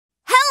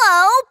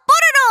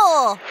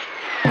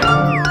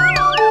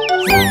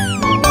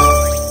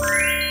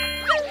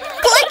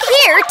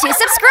to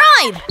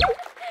subscribe!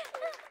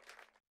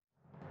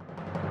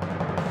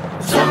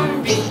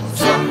 Zombie,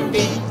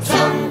 zombie,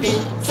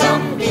 zombie,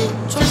 zombie,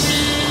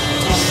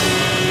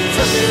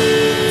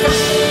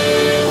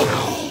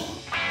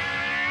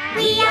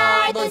 we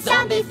are the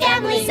zombie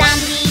family.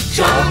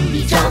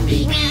 Zombie,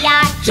 zombie. We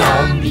are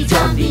zombie.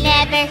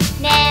 Never,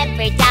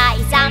 never die.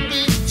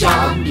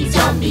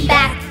 Zombie.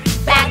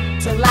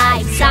 Back to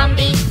life.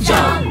 Zombie.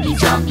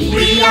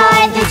 We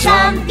are the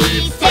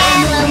zombie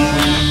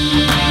family.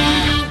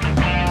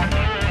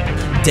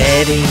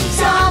 Daddy,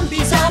 Zombie.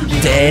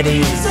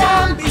 Daddy,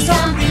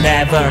 Zombie.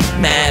 never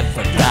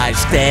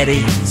dies.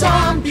 Daddy,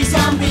 Zombie.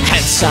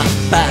 handsome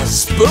but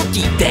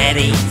spooky.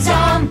 Daddy,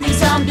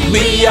 Zombie.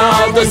 we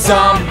are the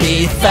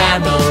zombie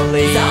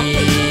family.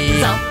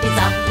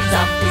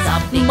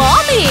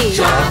 Mommy!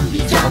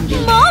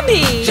 Zombie.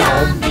 Mommy!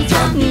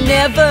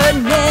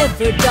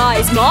 Never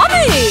dies.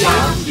 Mommy!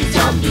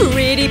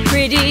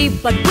 Pretty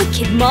but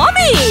wicked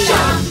mommy!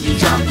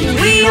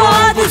 We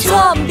are the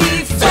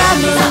zombie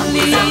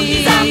family!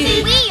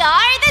 We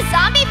are the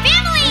zombie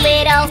family!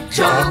 Little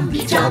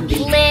zombie.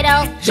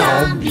 Little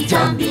zombie.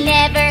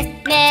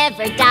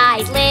 Never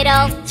dies.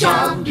 Little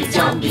zombie.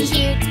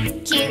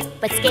 Cute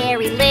but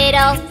scary.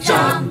 Little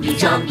zombie.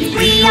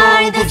 We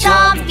are the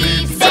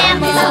zombie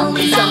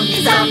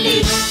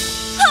family!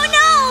 Oh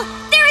no!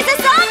 There is a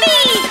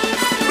zombie!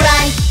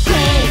 Run,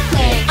 quick!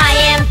 I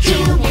am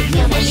human.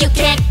 You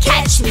can't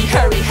catch me.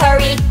 Hurry!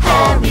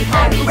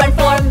 Run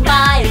for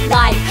my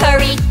life.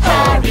 Hurry!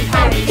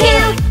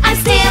 Phew, I'm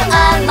still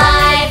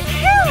alive.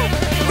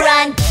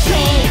 Run,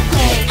 quick!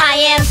 I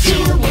am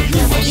human.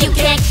 You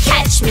can't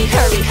catch me.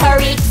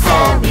 Hurry!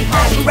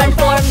 Run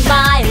for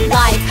my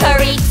life.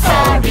 Hurry!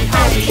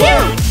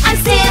 Phew, I'm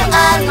still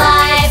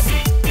alive.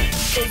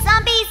 The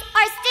zombies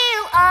are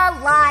still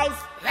alive.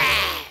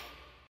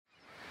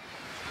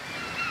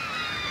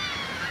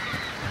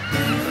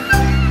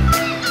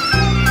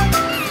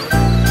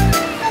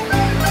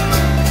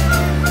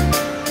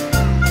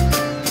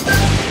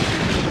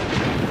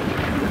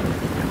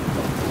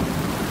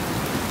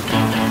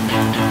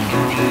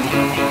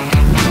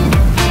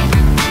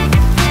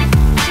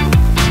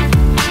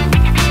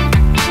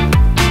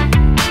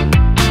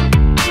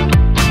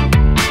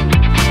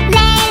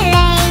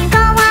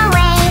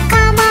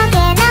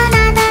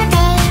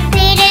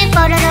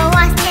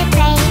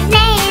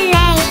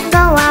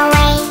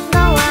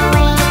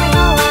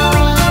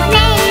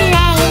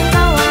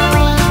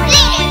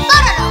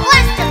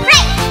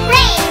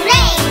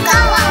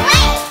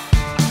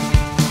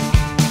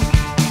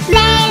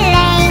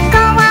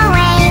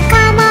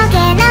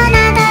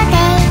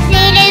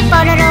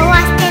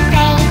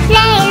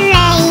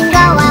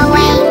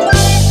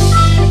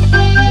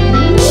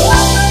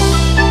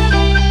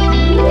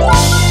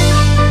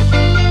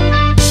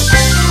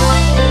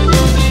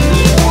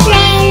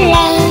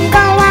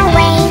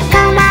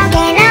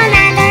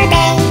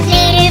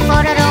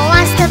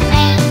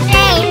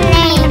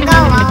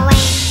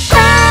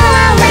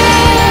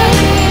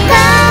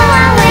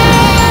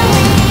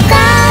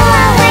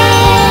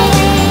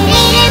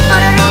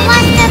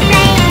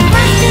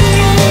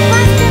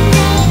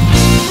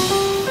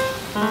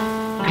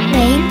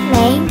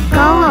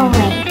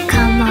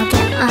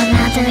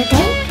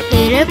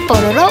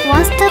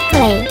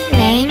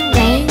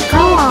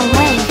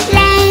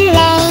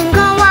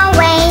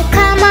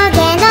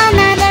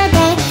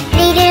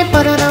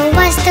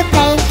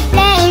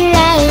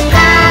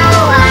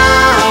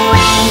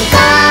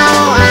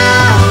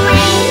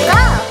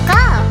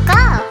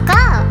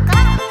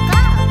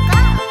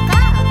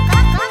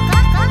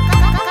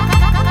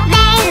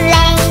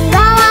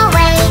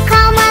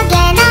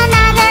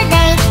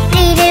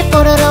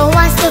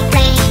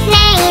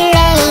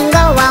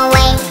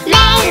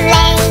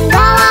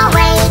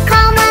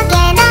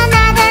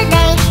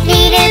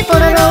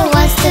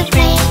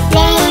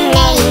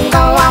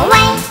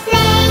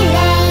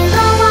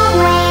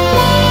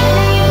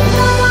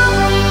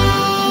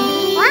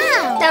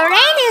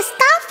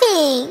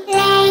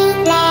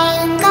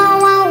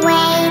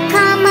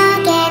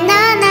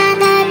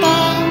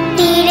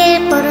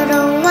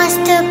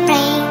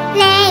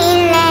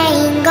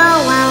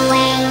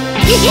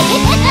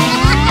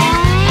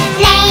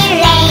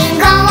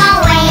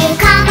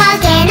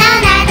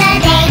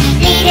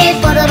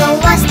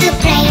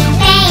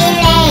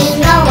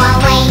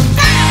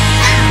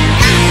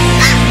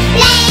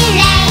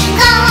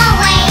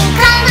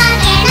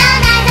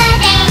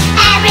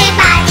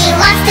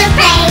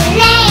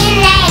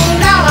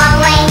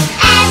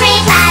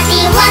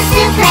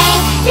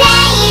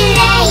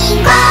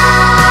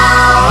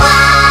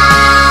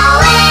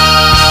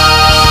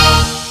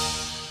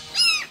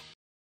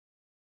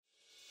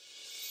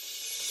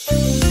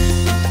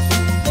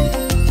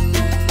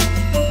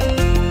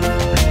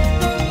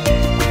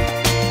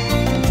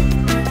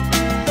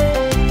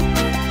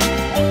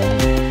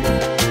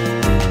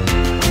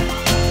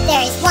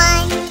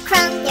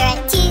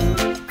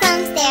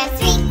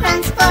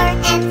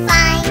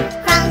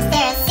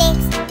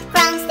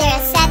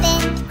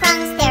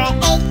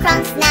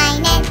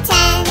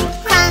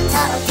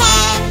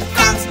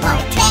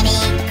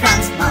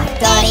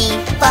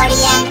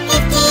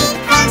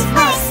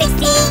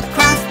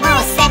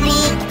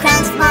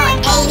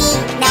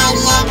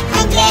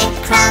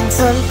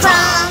 Soon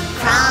crong,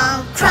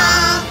 crong,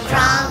 crong,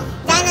 crong,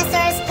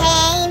 dinosaurs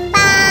came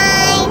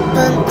by.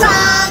 Boom,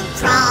 crong,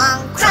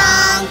 crong,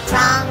 crong,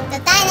 crong, the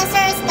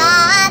dinosaurs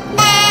got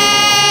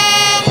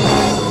mad.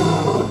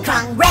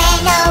 Crong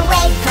ran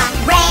away,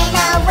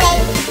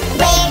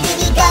 where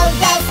did he go?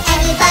 Does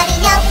anybody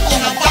know?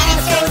 In a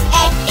dinosaur's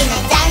egg,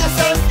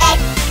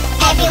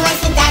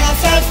 everyone's in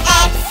dinosaur's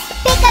egg.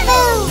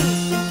 Peekaboo!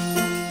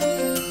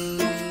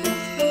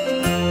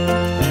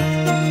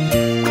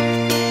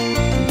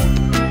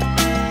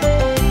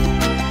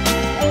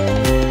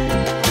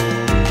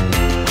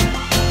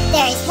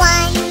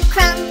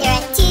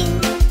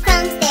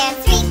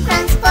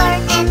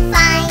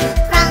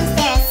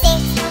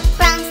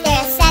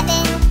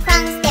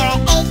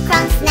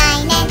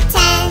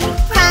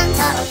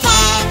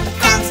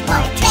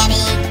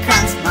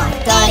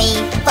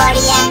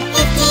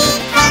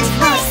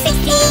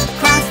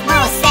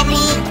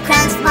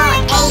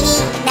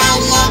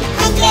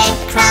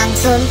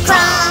 Soon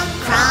crong,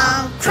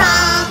 crong,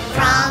 crong,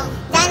 crong,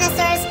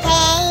 dinosaurs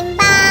came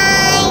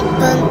by.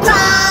 Boom,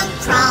 crong,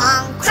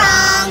 crong,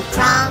 crong,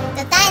 crong,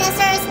 the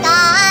dinosaurs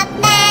got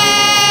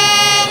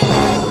mad.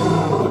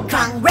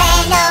 Crong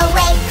ran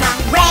away,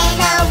 where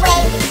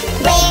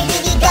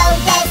did he go?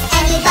 Does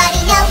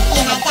anybody know?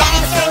 In a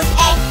dinosaur's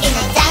egg,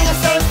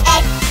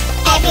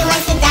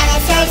 everyone's in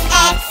dinosaur's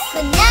egg.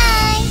 Good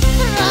night,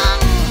 crong.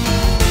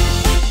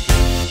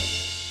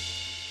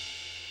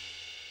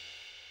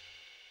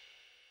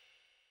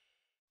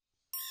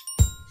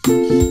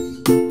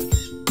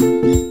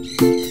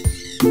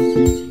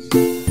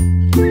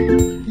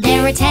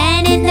 There were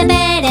 10 in the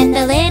bed and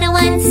the little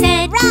one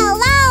said, Roll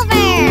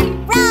over,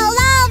 roll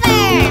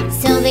over.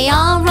 so they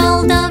all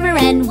rolled over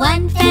and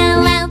one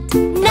fell out.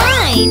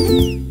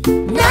 9!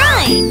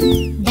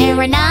 9! There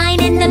were 9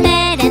 in the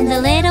bed and the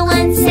little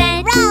one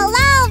said, Roll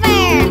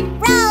over,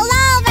 roll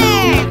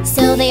over.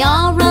 so they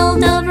all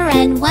rolled over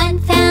and one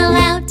fell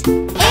out. 8!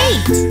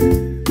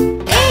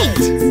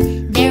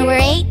 8! There were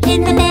 8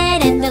 in the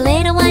bed and the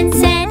little one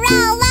said,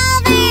 Roll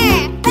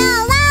over,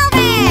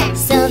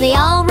 so they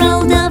all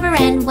rolled over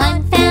and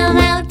one fell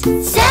out.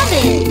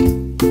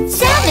 7!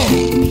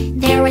 7!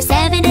 There were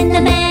 7 in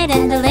the bed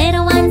and the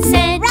little one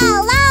said,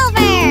 roll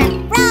over,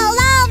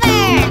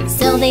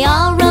 so they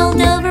all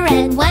rolled over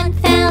and one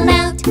fell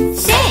out. 6!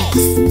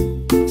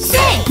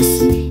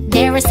 6!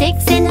 There were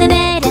 6 in the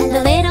bed and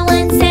the little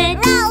one said,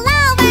 roll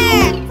over,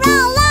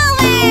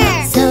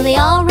 so they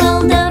all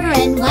rolled over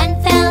and one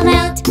fell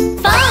out.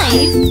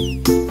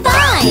 5!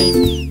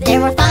 5!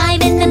 There were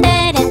 5 in the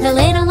bed and the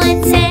little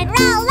one said,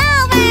 roll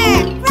over,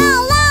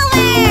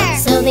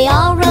 so they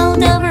all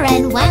rolled over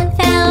and one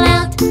fell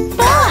out.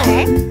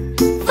 4!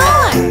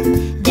 4!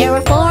 There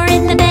were 4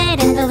 in the bed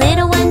and the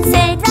little one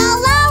said,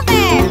 roll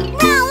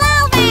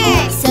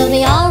over, so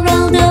they all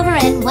rolled over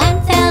and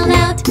one fell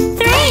out.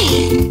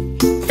 3!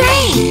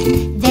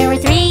 3! There were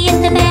 3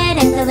 in the bed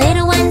and the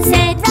little one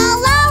said,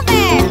 roll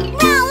over,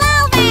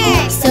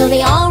 so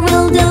they all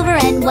rolled over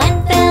and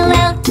one fell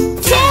out.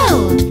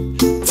 2!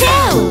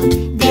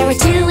 2! There were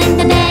 2 in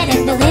the bed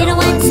and the little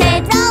one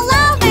said, roll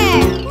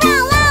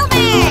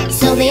over,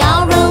 so they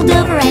all rolled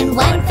over and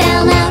one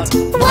fell out.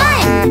 1!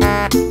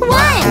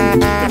 1!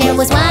 There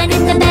was 1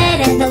 in the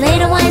bed and the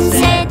little one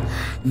said,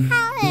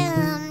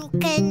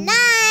 good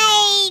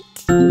night.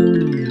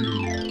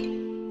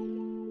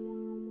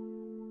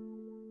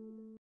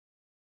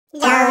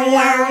 Low,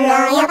 low,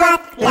 low your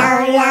butt, low,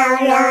 low,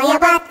 low your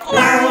butt,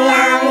 low,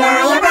 low, low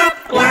your butt,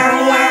 low,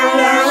 low,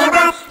 low your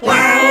butt,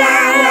 low,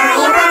 low, low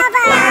your butt,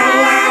 low,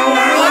 low,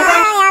 low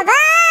your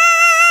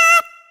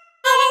butt.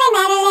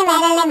 Medley,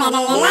 medley,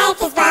 medley,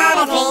 life is but a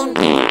dream.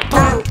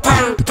 Bum,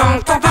 bum, bum,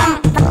 bum, bum.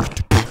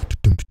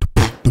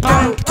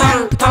 Bum, bum,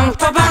 bum,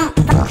 bum, bum.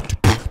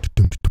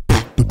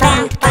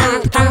 Bum, bum,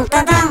 bum,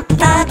 bum, bum. Bum, bum,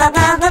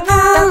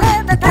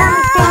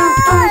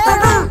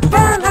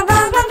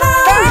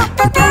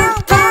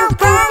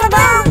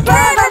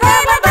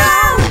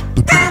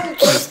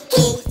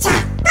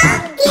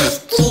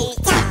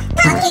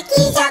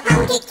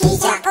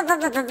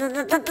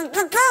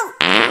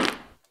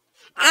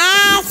 bum, bum.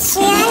 아,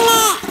 시원해.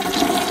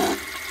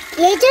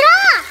 얘들아,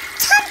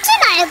 참지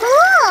말고.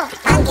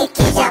 방귀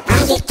끼자,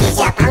 방귀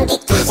끼자, 방귀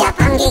끼자,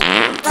 방귀.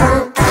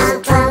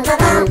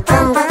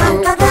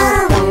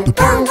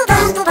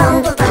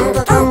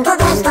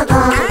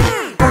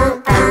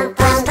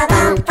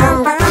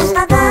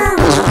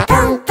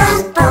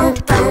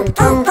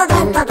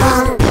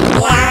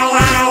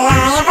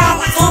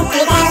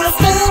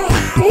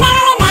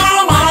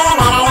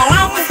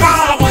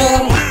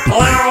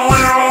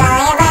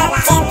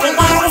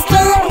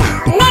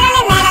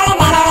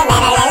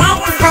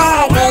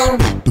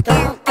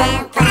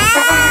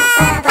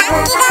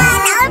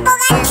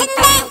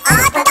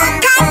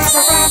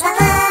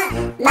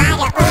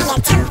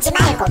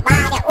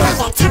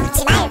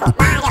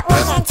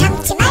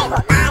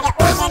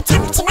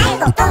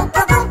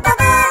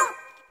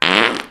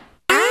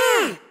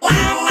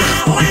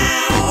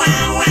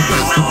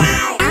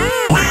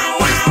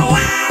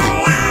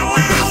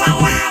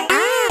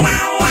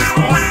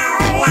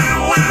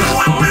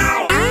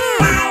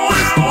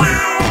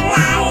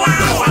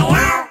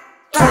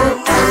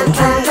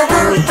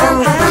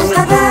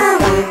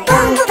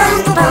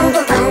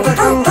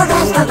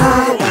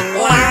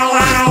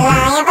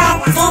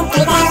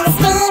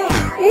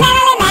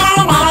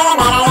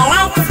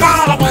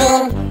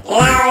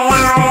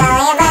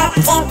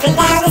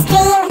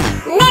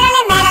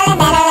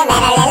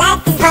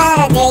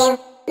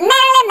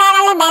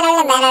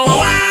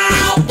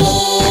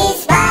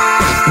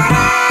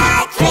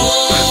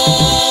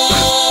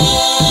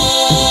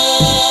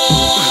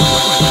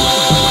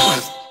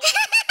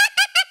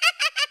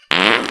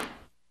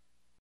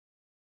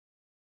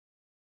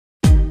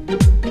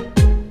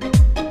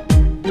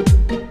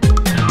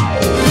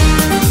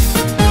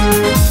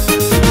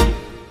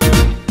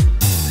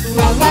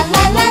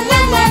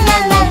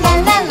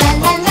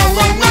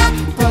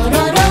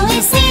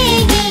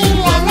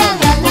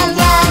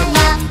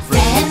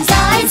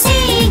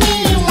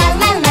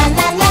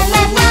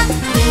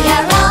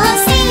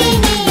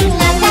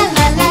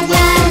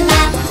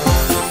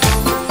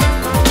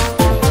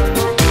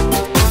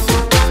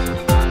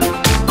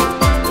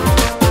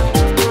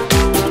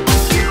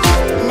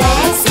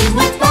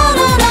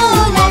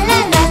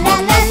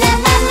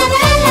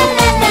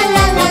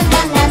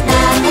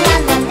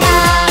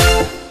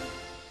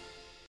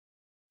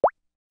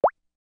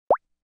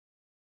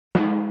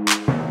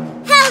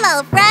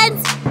 Hello,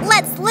 friends!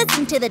 Let's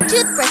listen to the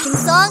toothbrushing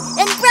song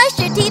and brush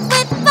your teeth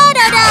with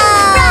Pororo!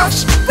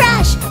 Brush,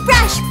 brush,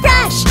 brush,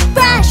 brush,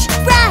 brush,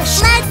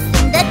 brush! Let's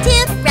sing the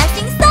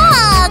toothbrushing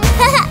song!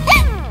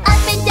 Up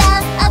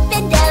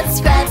and down,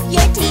 scrub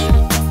your teeth.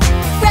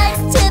 Front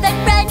to back,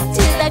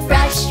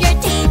 brush your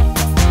teeth.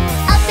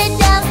 Up and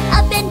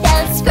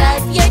down,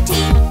 scrub your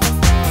teeth.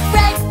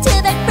 Front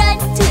to back,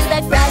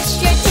 brush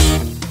your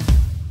teeth.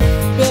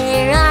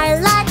 There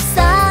are lots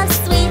of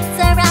sweets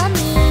around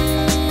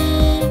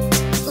me,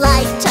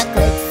 like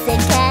chocolates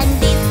and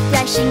candies.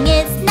 Brushing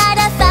is not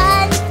a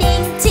fun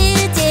thing to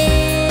do,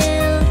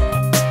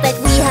 but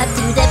we have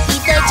to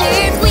defeat the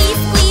germs. Squeeze,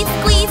 squeeze,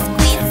 squeeze,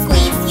 squeeze,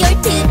 squeeze your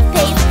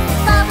toothpaste.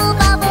 Bubble,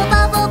 bubble,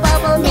 bubble,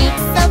 bubble, make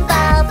some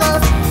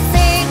bubbles.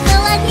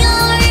 Circle on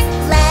your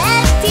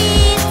left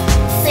teeth,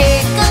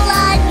 circle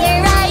on your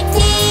right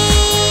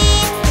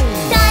teeth.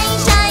 Shine,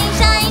 shine,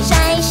 shine,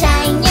 shine,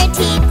 shine your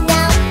teeth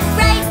now.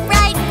 Bright,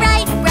 bright,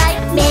 bright, bright,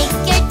 make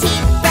your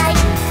teeth bright.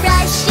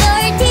 Brush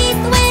your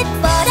teeth with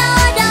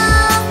Pororo.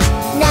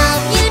 Now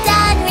you've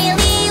done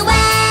really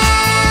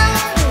well.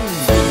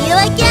 See you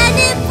again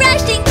in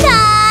brushing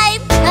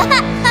time.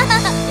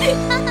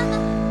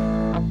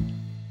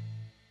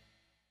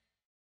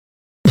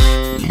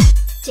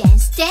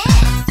 Dance, dance.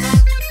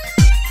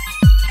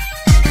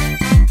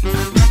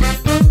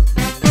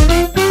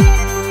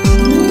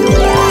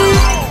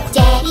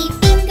 Daddy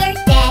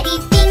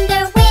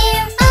finger,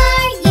 where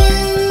are you?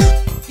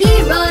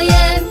 Here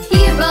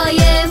I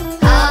am,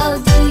 how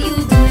do you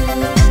do?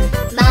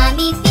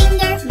 Mommy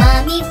finger,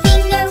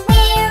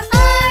 where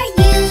are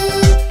you?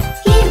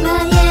 Here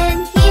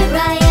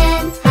I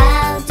am,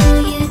 how do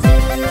you do?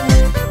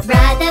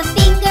 Brother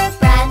finger,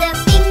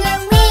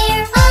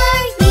 where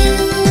are you?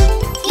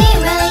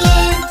 Here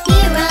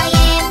I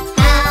am,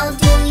 how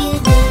do you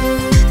do?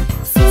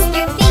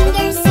 Sister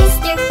finger,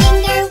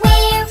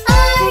 where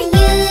are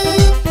you?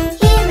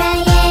 Here I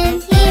am,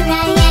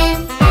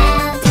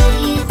 how do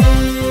you do?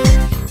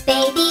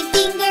 Baby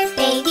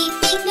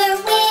finger,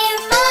 where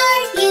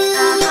are you?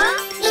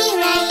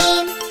 Here I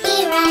am,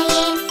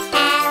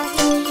 how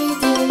do you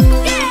do?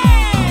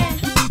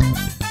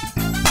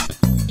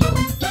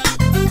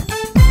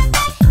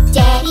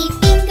 Daddy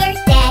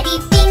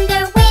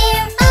finger,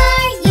 where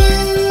are you?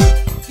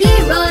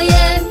 Here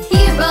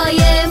I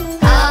am,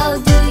 how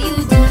do you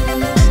do?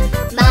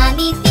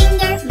 Mommy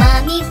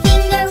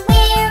finger,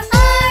 where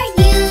are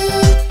you?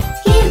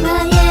 Here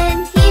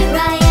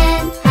I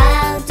am,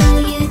 how do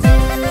you do?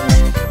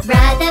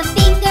 Brother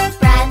finger,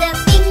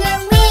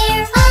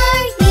 where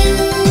are you?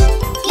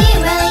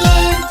 Here I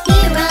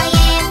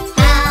am,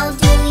 how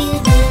do you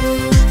do?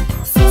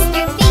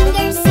 Sister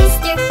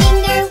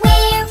finger,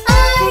 where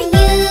are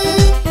you?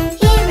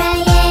 Here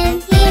I am,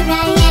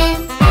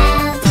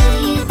 how do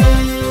you do?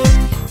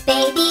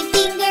 Baby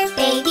finger,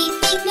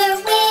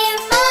 where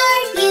are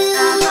you?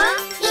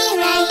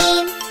 Here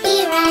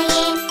I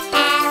am,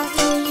 how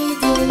do you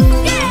do?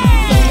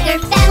 Finger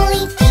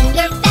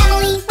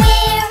family,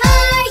 where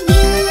are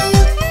you?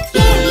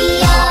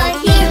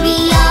 Here we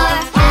are,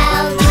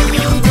 how do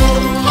you do?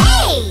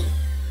 Hey!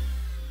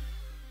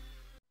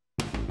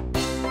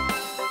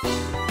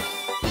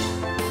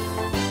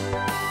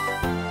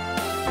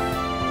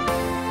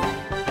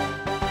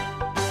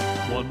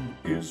 One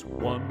is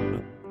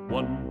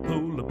one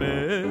polar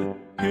bear,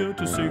 here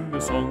to sing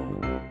a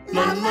song.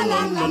 La la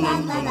la la la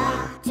la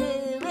la. Two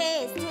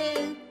is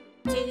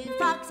two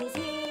foxes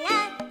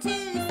here to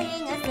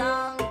sing a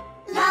song.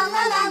 La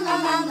la la la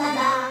la la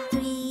la.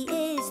 Three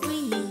is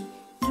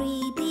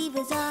three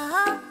beavers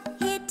are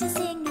here to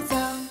sing a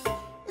song.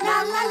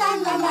 La la la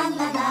la la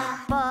la la.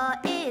 Four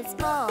is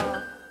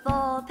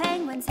four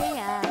penguins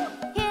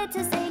here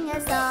to sing a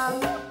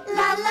song.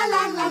 La la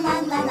la la la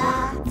la la.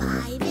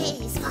 Five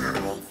is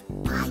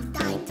five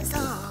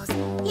dinosaurs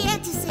here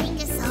to sing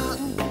a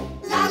song.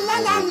 La la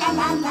la la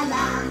la la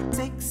la.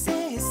 Six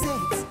is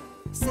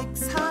six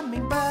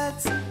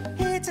hummingbirds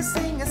here to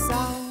sing a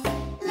song.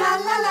 La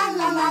la la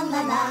la la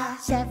la la.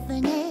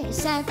 Seven is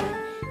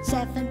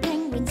seven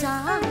penguins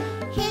are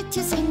here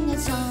to sing a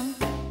song.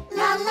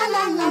 La la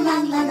la la la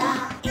la la.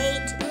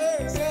 Eight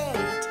is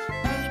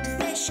eight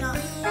fish are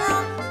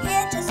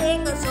here to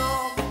sing a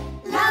song.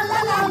 La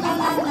la la la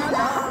la la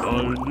la.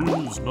 Nine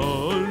is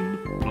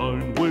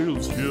nine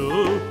whales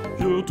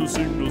here to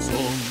sing a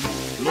song.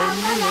 La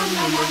la la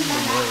la la la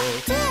la.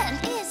 10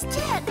 is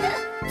 10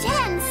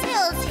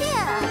 seals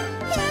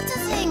here to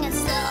sing a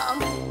song.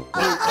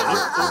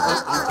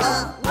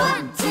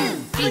 1, 2,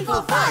 3,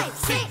 4, 5,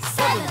 6,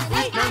 7,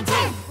 8, 9,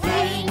 10.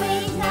 Playing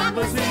with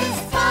numbers is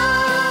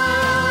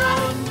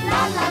fun.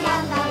 La la la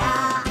la la.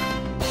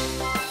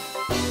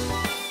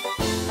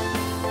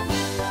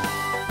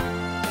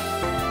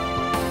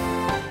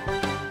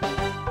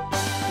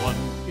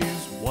 One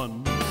is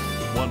one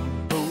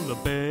polar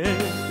bear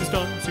is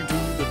dancing to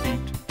the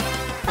beat.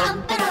 Bum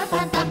ba da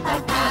bum bum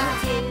bum bum.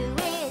 Two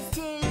is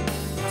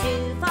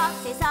two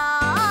foxes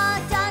are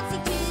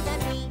dancing to the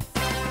beat.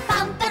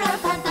 Bum ba da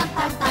bum bum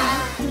bum bum.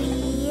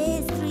 Three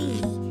is three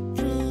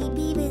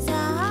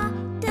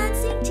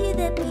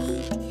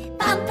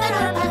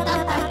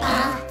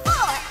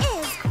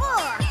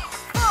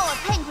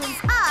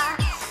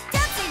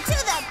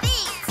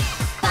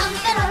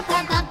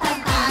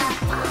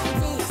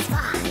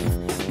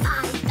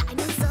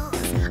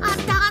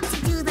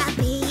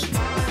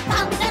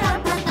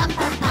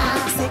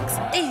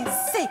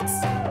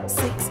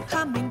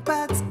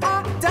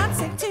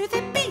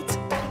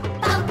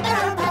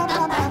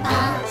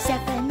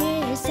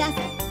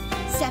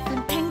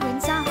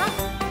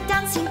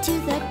dancing to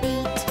the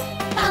beat.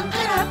 Bum,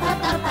 ba, da, ba,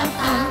 ba, ba,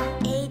 ba.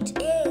 8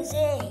 is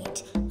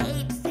 8.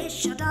 8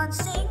 fish are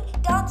dancing,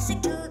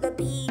 dancing to the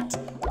beat.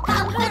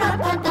 Bum, ba, da,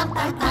 ba, ba,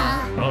 ba, ba.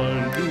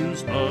 9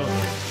 is 9.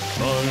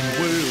 9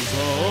 whales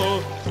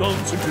are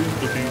dancing to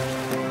the beat.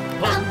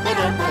 Bum, ba,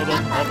 da, ba, ba,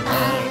 ba, ba.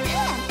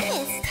 10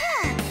 is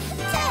 10.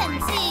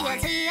 10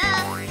 seagulls here,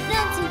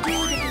 dancing to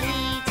the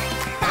beat.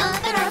 Bum,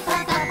 ba, da, ba,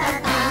 ba, ba,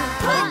 ba.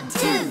 1,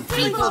 2,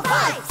 3, 4,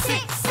 5,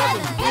 6, 7,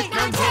 8,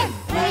 9, 10.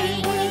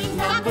 Playing with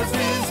numbers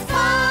is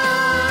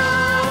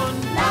fun.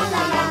 La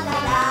la la la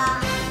la.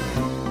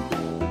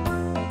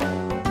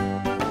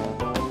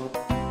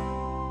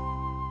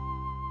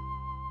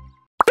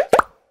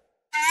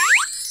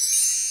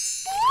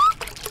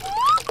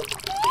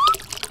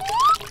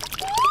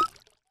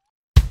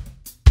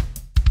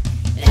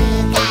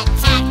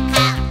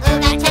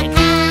 Ooga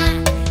chaka,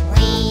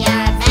 we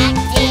are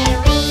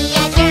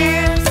bacteria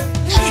germs.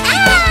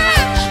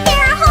 Ah!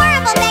 There are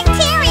horrible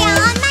bacteria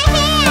on my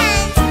hands.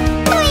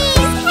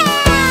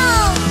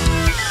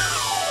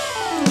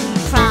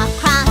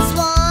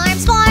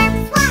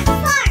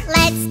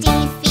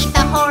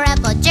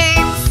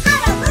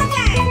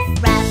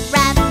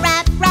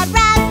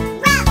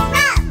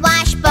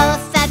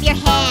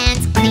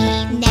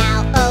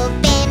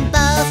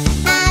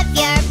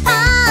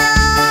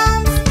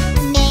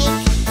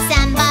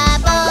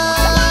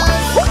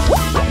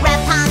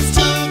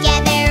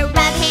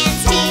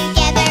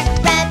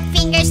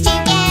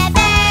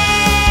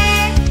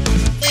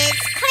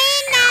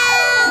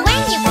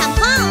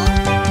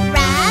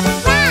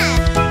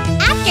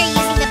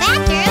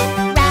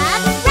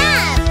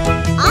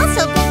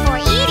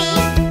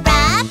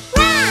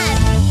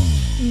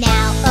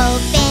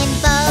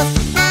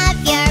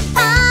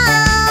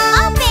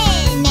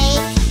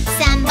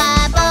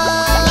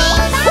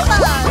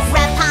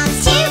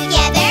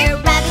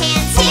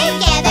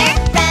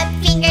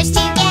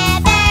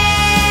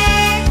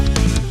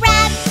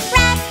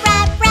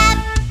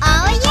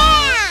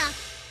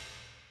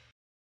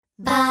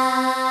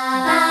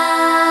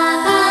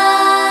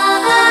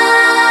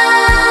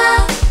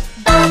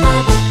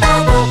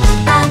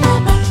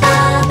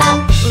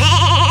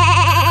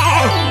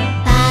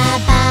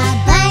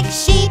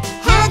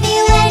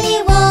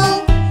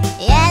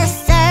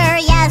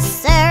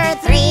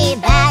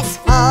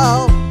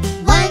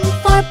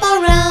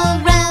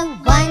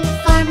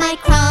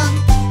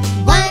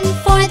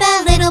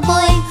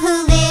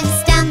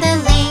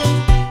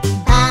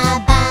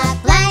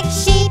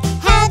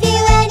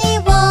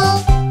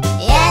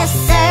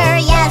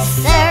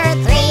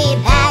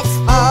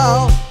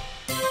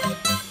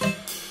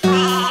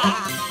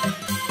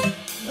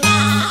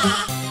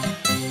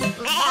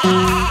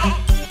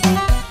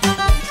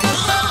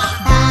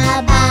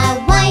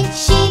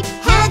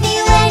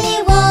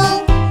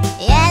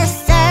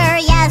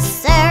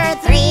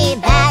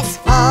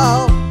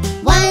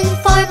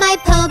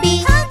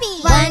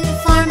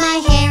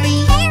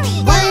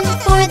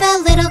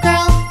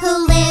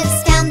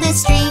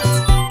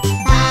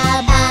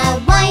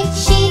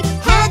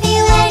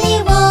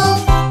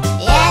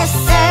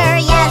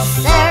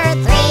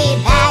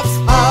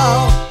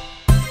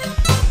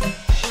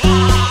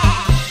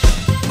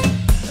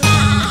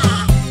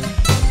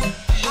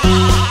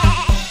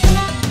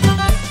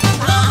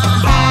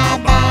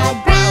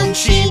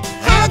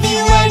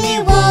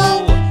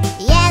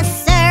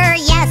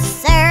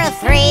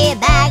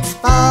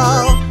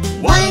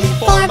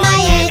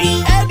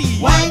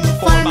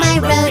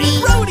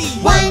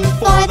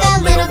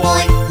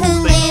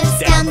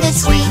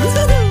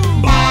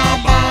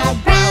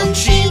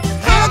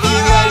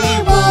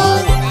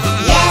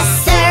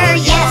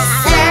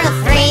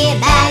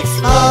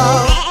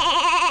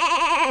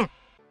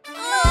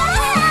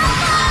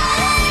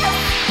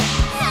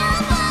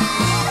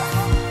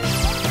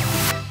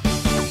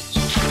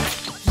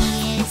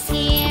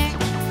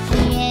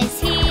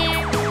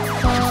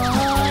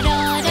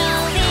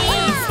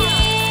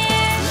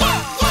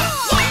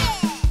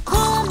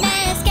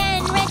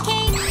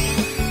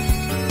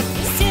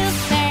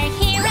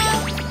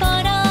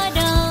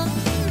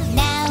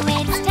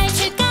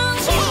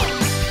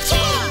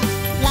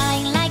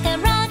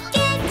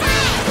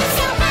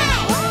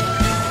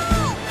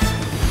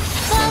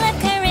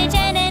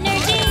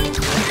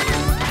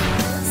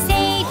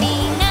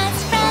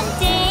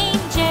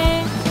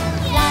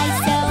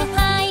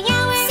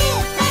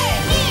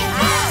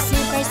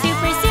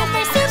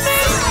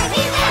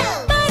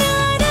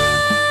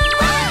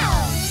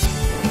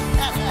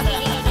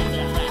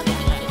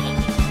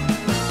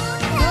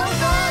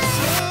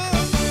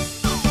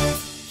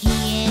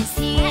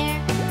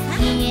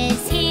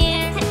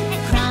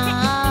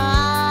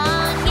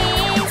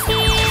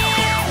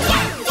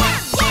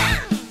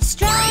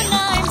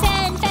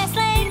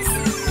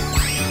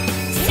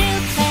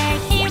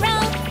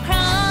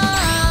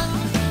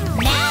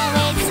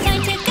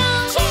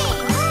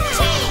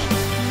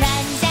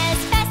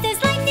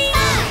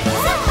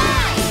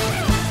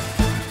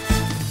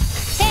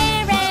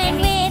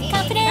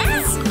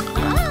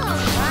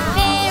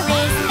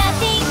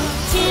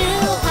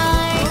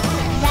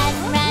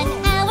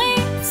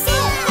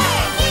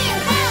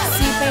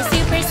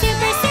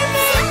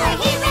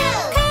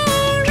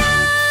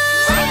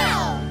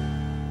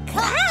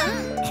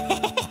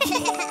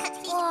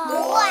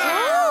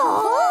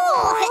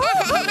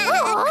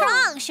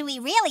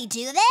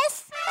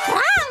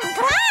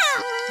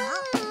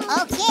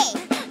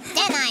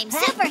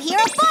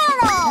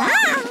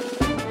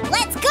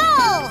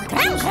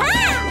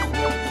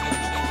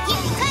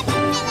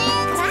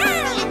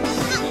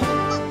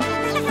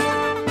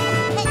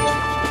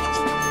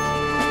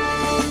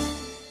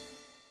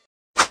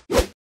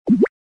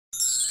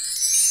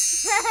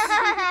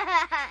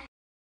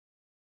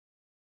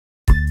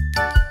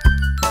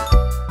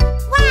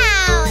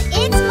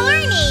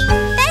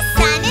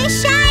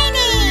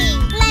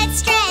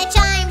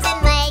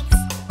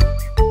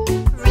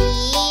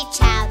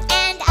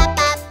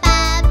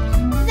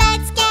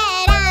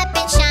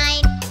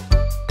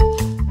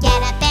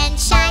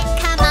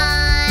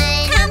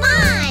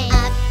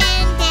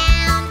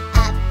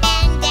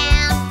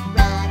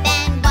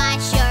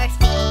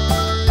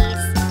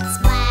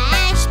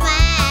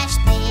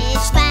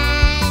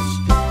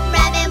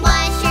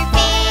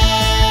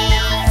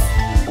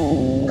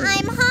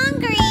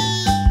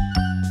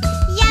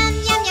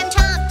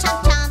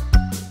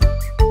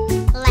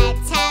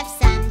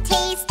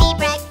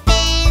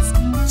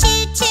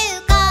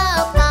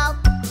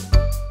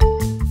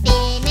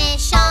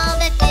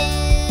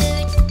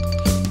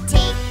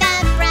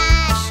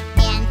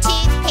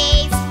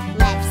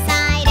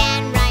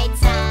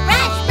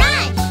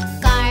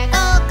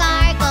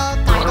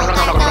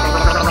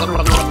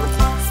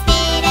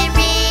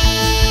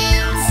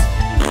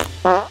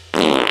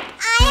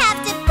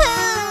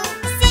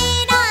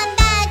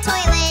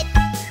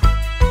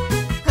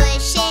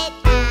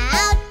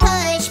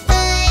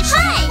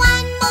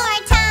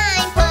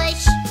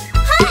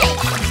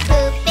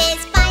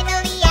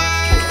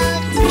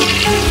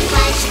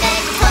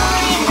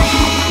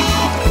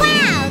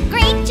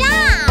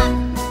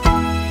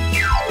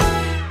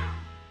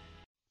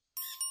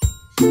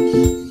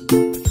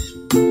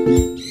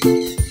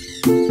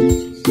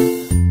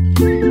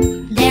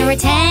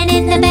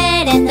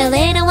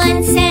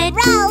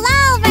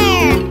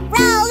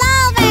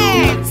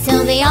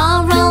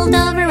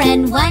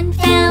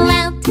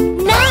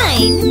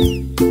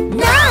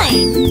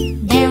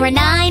 There were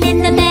 9 in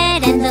the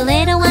bed and the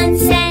little one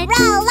said,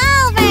 Roll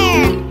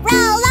over,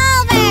 roll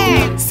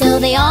over. so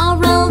they all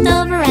rolled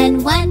over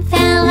and one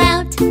fell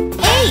out. 8, 8.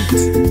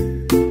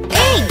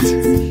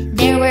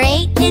 There were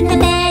 8 in the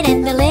bed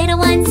and the little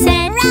one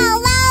said,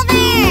 Roll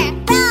over,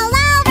 roll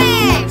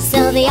over.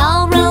 so they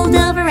all rolled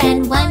over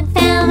and one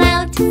fell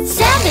out.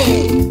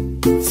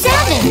 7,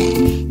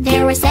 7.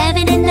 There were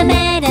 7 in the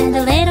bed and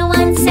the little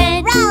one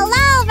said, Roll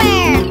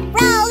over,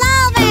 roll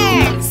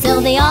over.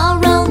 so they all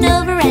rolled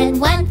over and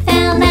one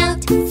fell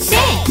out. 6,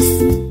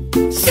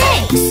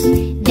 6.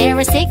 There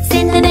were 6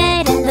 in the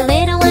bed and the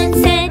little one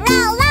said,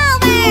 Roll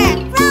over,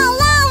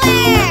 roll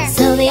over.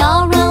 so they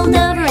all rolled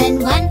over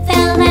and one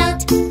fell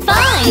out.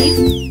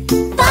 5,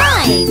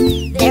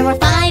 5. There were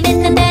 5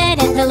 in the bed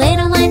and the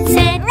little one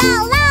said,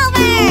 Roll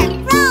over,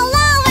 roll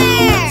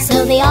over.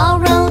 so they all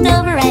rolled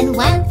over and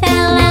one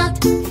fell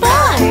out. 4,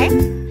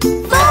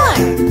 4.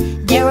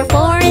 There were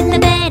 4 in the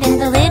bed and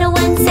the little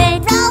one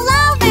said, Roll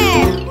over,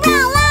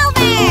 roll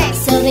over.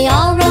 so they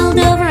all rolled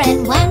over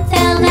and one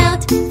fell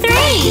out.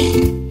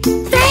 3,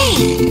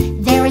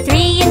 3. There were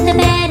 3 in the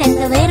bed and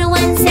the little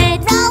one said,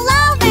 Roll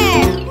over,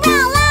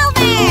 roll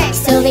over.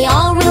 so they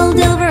all rolled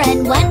over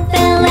and one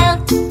fell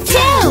out. 2,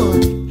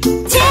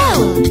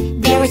 2.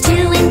 There were 2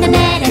 in the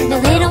bed and the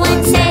little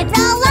one said,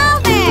 Roll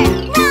over,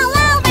 roll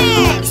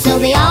over. so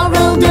they all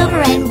rolled over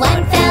and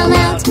one fell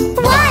out.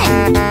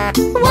 1,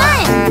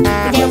 1.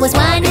 There was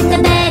 1 in the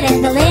bed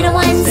and the little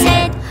one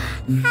said,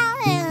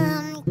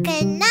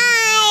 Good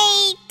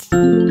night.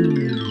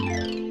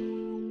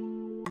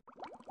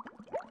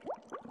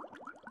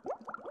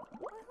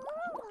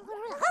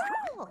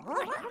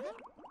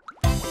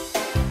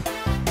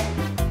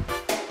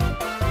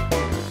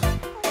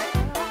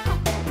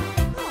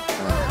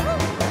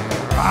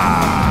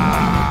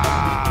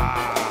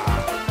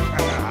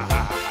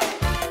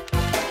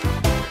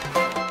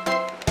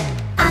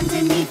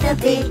 Underneath the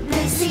big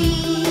blue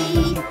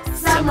sea,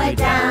 somewhere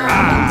down,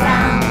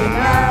 down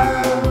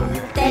below,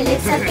 there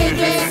lives the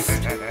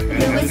biggest,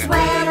 bluest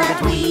whale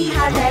that we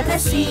have ever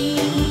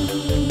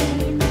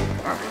seen.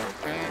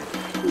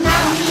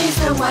 Now he is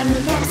the one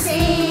who can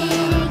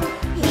sing,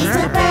 he's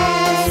the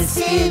best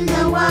in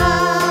the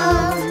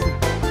world.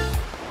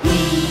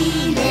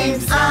 He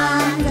lives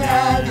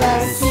under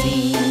the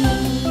sea.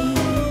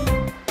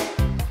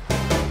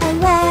 A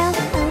whale,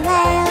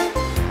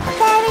 a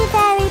very,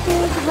 very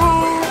big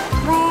whale,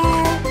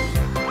 whale.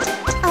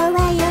 Oh,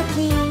 whale,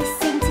 please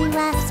sing to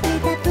us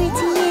with the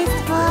prettiest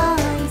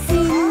voice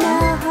in the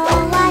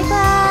whole wide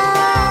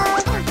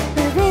world.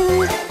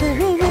 Boo-boo,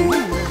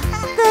 boo-boo-boo,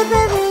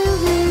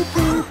 boo-boo-boo-boo,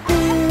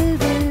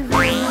 boo-boo-boo-boo.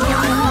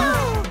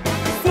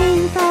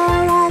 Sing for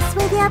us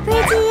with your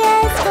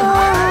prettiest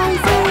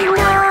voice in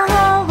the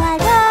whole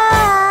wide world.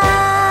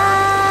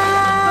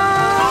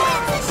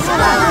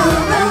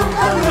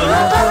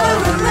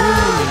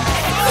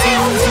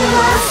 Sing to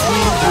us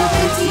with your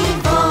pretty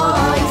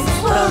voice.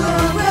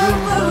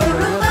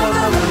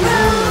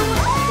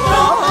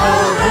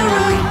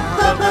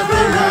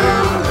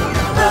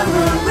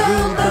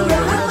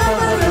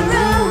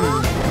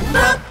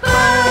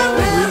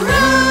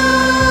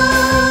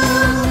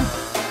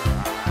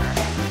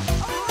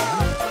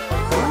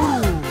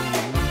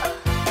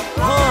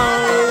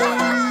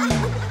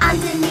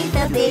 Underneath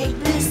the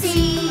big blue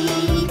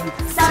sea,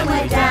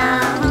 somewhere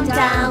down,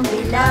 down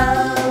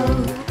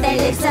below, there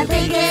lives the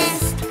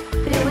biggest,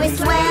 bluest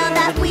whale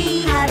that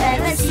we have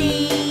ever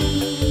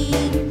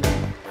seen.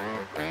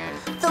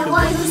 The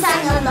one who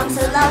sang along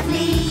so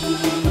lovely,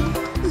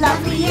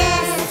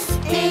 loveliest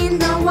in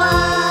the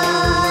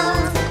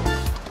world.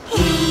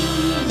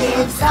 He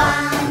lives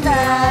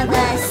under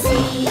the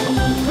sea.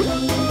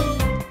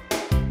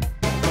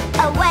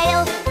 A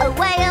whale,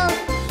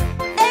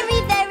 very,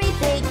 very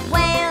big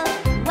whale,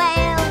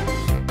 whale.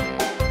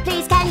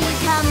 Please can you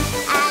come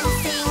and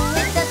sing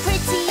with the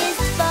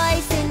prettiest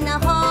voice in the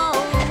whole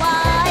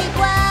wide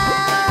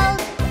world?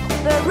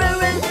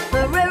 Pororo,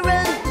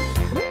 pororo,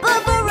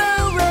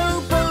 boo-pororo,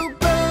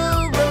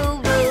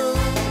 boo-boo-boo-boo.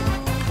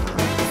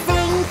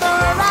 Sing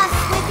for us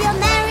with your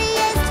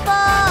merriest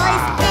voice.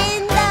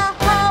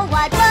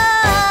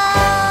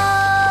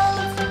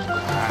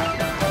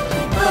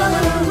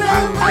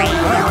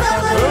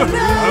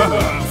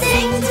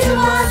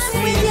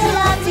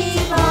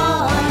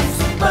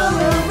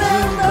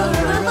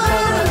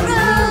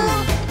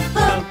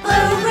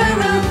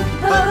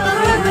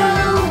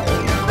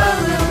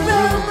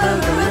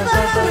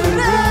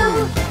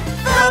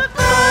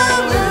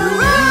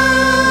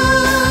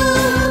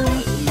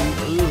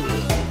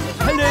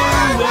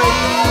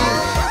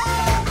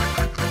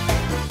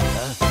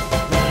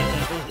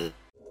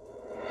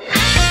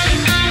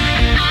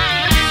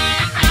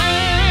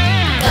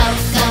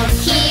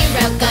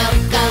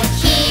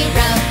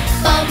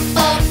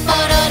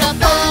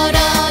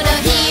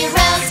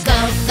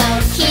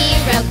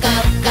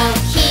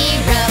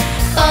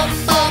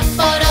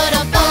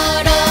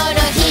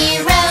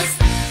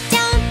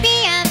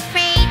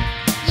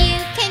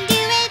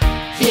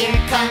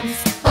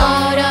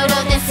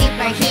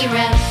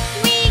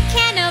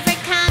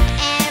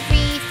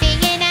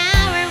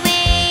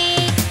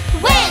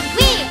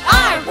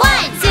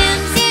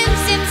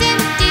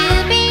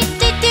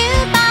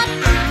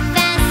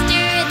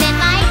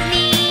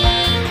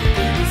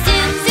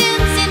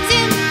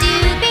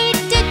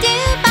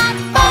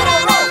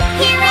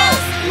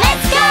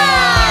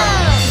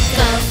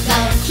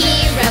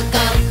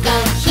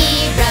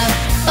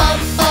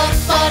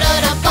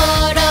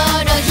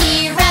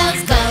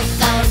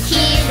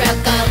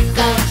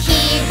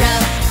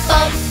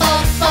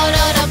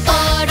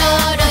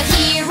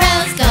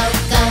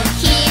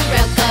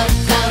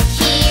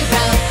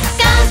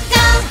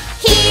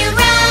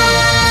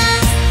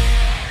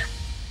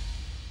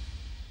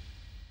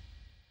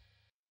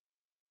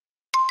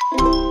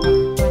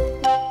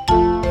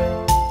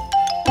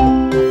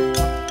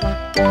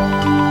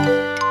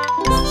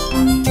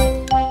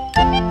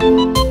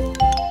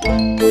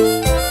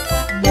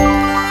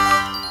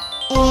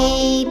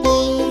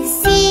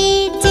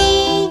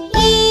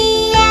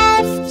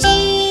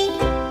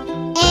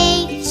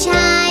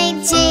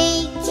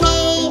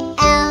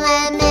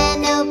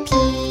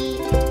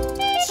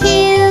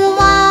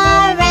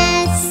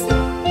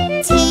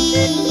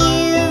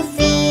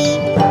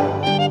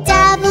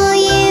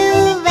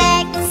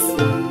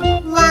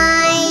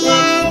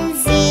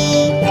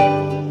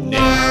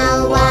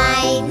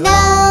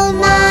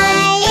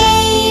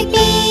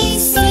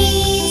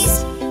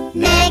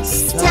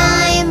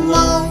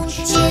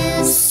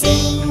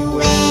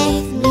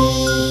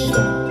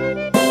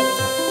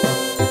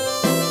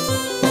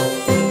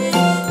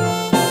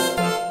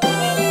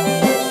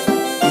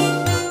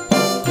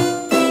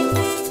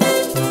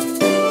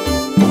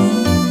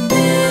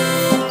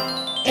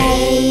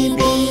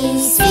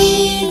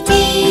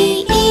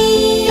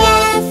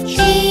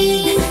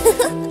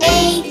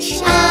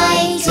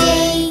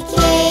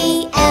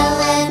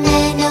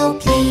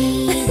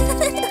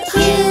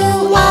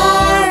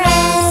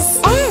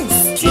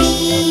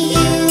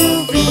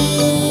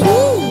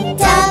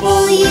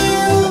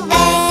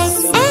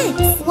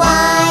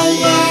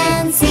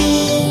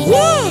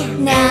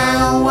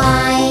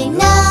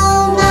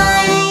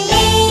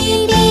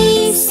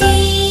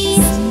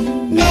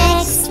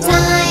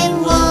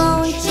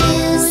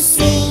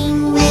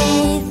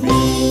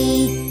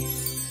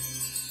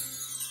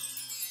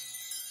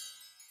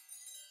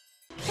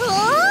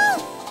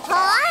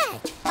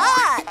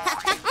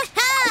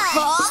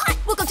 Hot!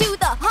 Welcome to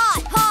the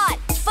hot, hot,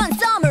 fun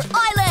summer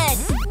island!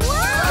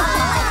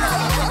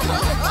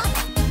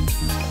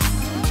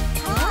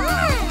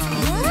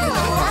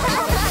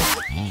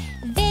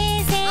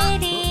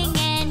 Visiting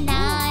an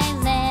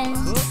island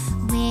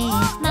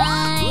with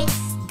my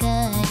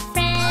good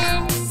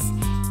friends.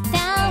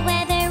 The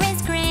weather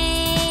is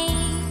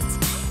great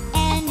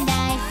and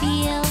I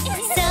feel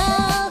so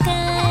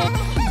good.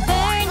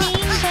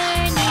 Burning,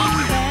 burning,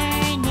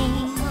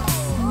 burning.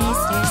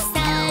 Mr.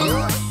 Sun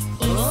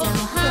is so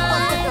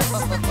hot.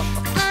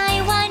 I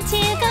want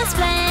to go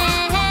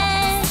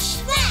splash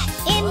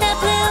in the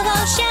blue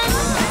ocean.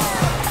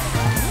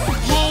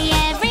 Hey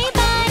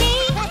everybody,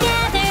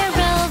 gather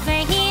over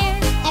here.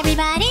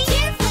 Everybody,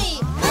 cheerfully,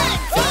 1,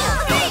 2,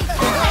 3,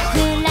 4.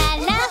 Hula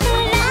la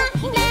hula,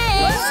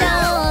 let's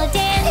all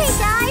dance. Hey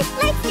guys,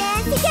 let's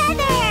dance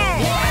together!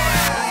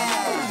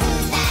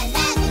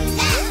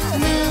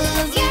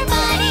 Move your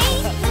body,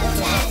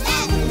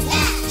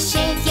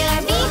 shake your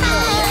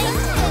behind,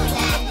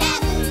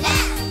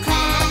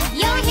 clap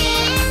your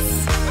hands.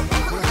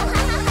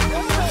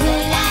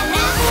 Hula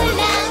la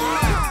hula.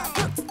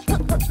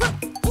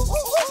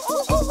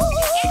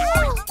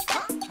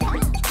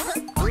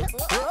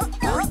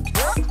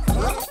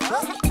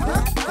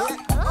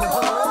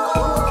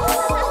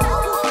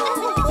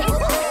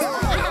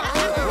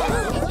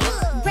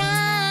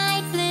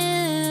 Bright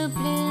blue,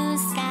 blue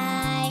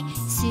sky,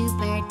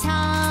 super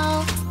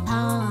tall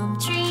palm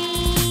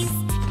trees,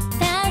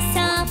 the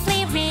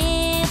softly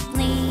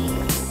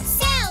rippling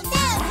sound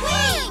of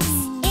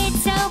wings.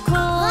 It's so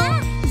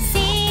cool,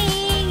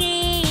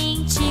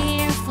 singing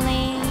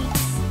cheerfully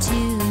to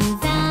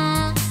the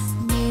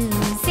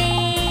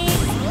music.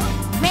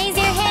 Raise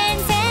your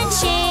hands and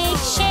shake,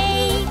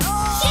 shake,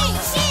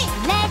 shake, shake.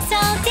 Let's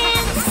all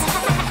dance.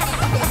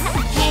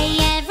 Hey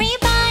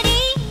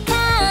everybody,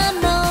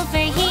 come over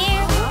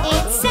here.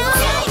 It's so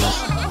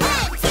exciting.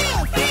 1,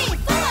 2, 3,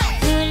 4.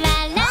 Hula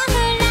la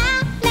hula,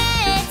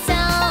 let's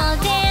all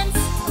dance.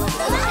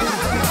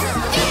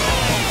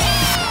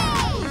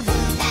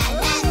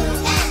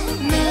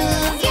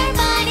 Move your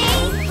body,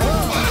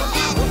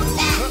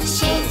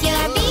 shake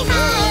your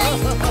behind,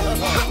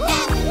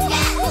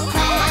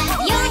 clap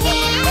your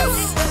hands.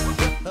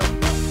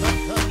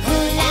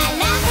 Hula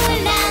la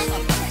hula.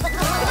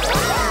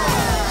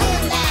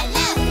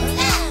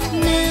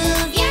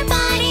 Move your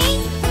body,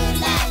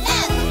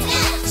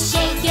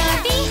 shake your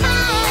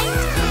behind,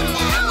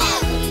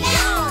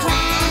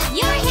 clap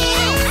your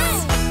hands.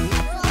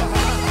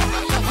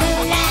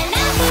 Hula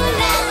la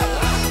hula.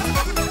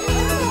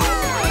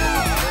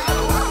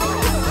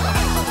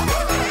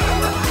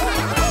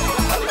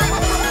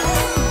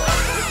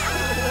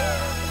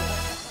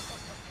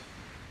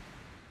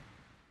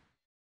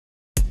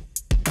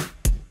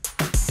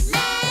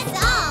 Let's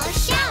all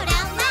shout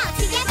out loud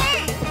together.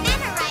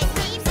 Memorize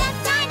names of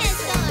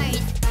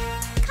dinosaurs.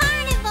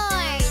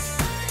 Carnivores.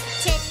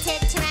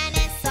 Tit-tit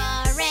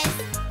Tyrannosaurus.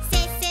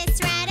 Sis-sis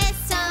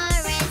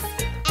Ratosaurus.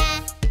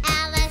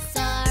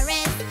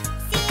 Allosaurus.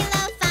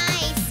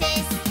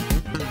 Coelophysis.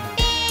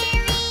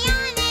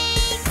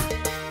 Baryonyx.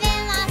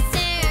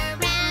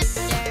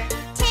 Velociraptor.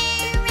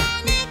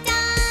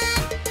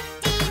 Pteranodon.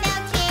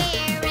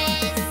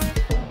 Dinocaris.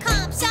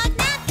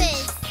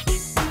 Compsognathus.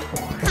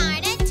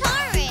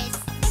 Carnotaurus.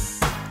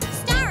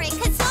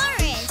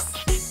 Staurikosaurus.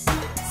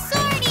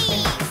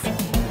 Sorties.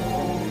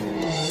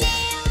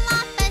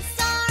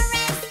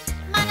 Dilophosaurus.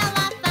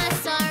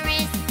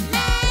 Monolophosaurus.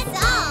 Let's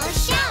all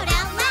shout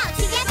out loud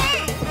together.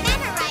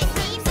 Memorize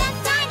names of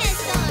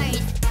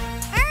dinosaurs.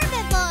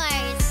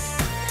 Herbivores.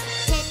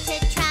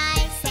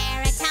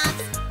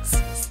 Triceratops.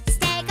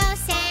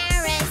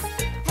 Stegosaurus.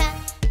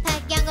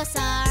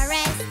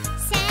 Pygongosaurus.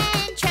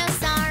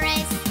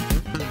 Centrosaurus.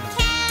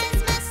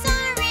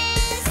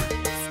 Chasmosaurus.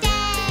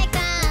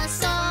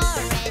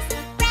 Stegosaurus.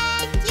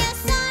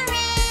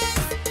 Brachiosaurus.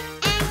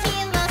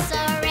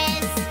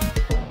 Ankylosaurus.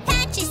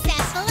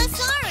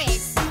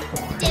 Pachycephalosaurus.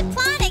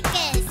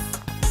 Diplodocus.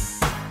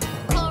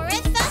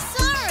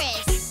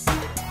 Coryphosaurus.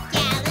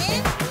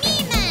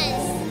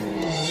 Gallimimus.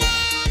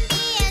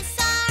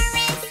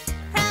 Lambeosaurus.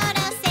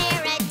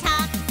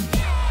 Protoceratops.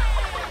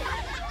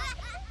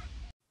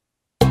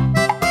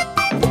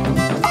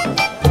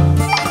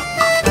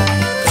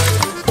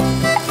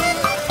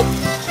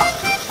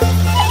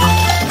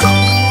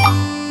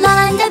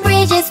 London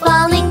Bridge is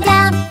falling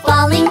down,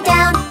 falling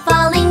down,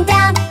 falling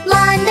down.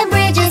 London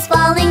Bridge is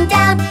falling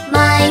down,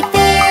 my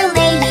fair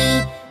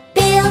lady.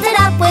 Build it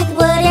up with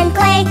wood and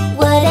clay,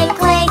 wood and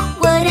clay,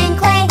 wood and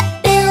clay.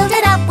 Build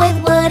it up with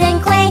wood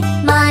and clay,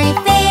 my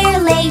fair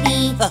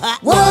lady.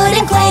 Wood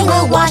and clay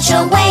will wash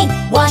away,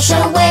 wash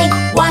away,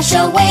 wash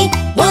away.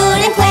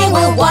 Wood and clay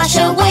will wash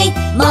away,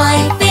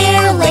 my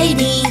fair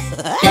lady.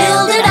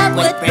 Build it up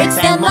with bricks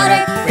and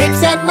mortar,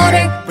 bricks and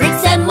mortar,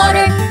 bricks and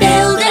mortar.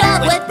 Build it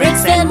up with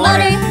bricks and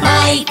mortar,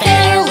 my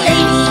fair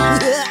lady.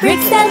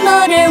 Bricks and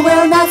mortar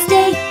will not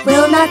stay,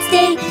 will not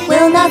stay,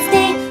 will not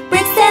stay.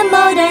 Bricks and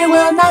mortar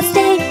will not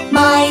stay,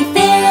 my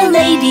fair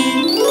lady.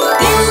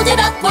 Build it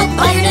up with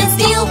iron and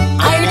steel,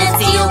 iron and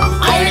steel,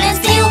 iron and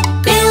steel.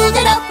 Build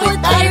it up with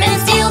iron and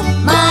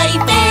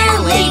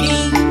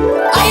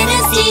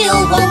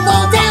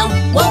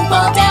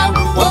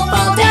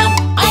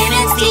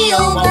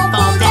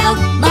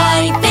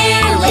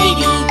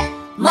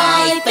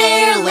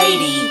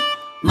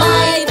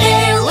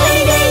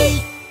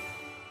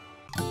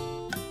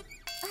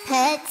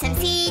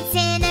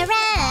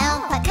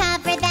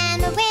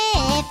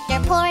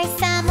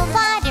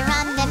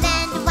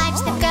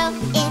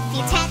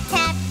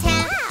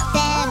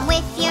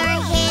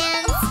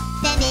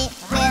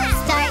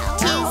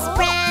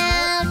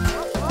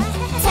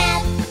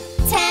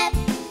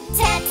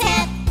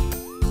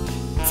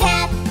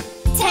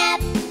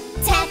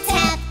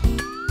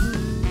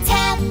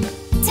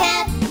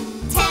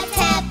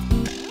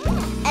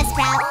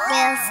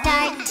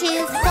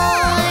to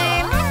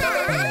form.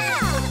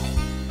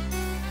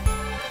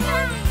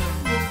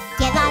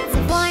 Get lots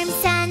of warm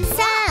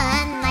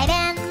sunlight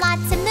and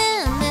lots of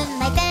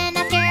moonlight. Then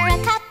after a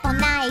couple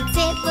nights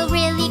it will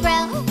really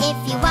grow. If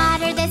you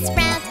water the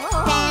sprout,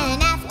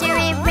 then after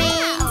it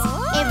rains,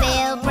 it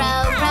will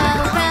grow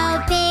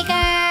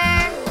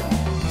bigger.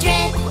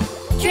 Drip,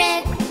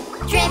 drip,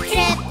 drip,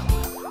 drip.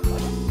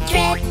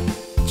 Drip,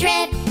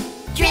 drip,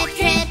 drip,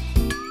 drip.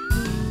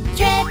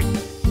 Drip,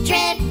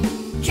 drip,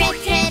 drip,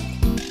 drip.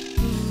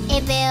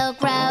 It will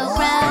grow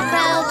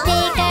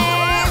bigger.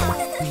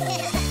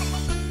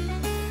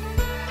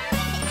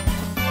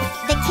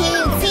 The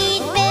cute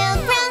seed will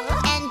grow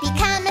and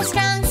become a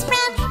strong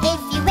sprout. If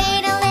you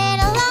wait a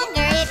little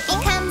longer, it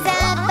becomes a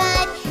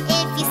bud.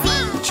 If you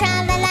sing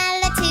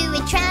tra-la-la-la to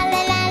it,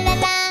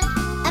 tra-la-la-la-la,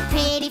 a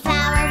pretty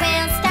flower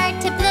will start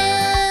to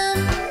bloom.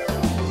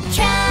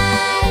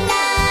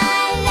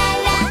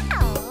 Tra-la-la-la,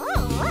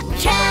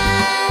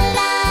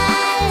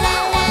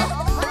 tra-la-la-la,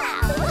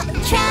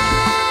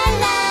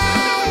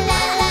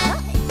 tra-la-la-la,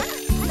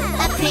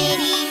 a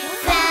pretty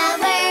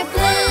flower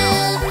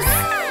blooms.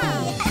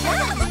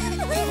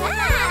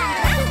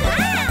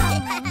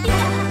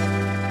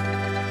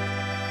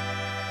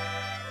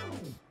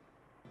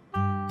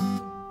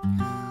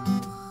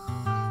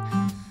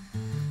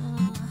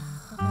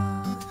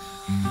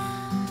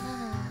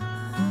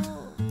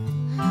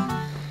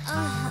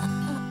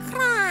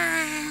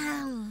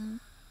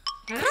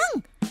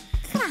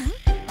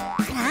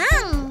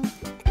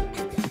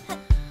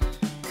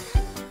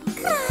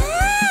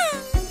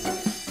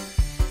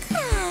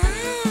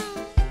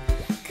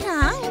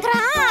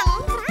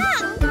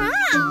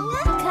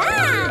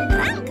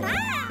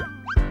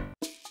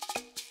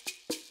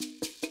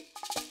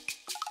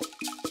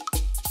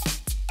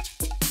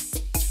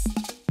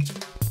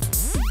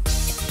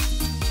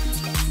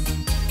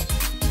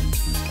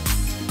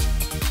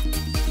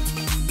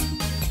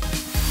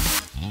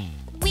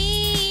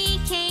 We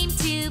came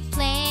to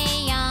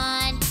play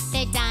on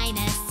the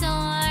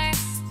dinosaur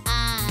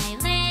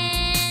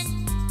island.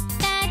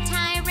 The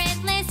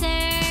tyrant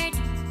lizard,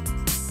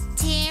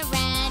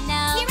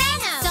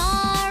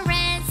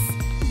 Tyrannosaurus,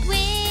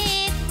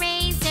 with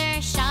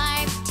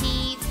razor-sharp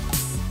teeth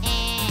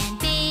and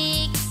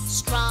big,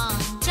 strong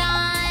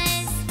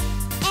jaws.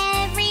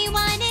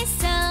 Everyone is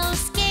so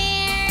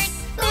scared.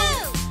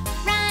 Boo!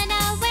 Run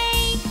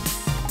away!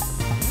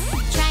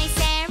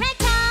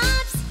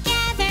 Triceratops,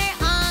 gather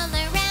all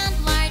around,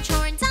 large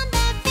horns on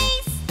the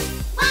face.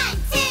 1,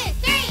 2,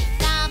 3.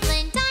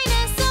 Goblin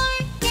dinosaur,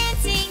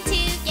 dancing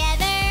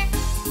together.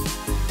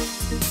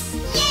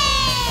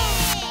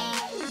 Yay!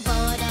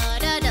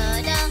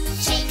 Bo-do-do-do-do,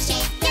 shake,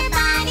 shake your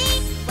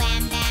body.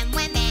 Wham, bam,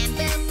 boom,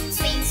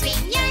 swing,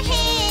 swing your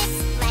hips.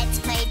 Let's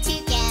play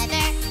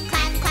together,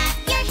 clap, clap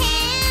your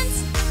hands.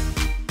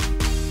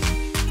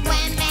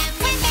 Wham, bam,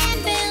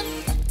 boom.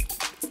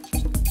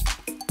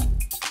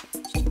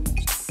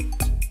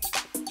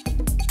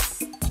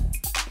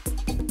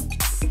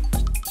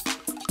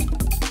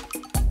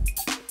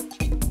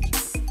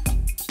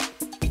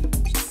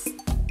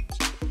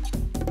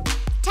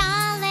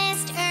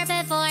 Tallest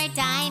herbivore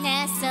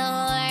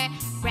dinosaur,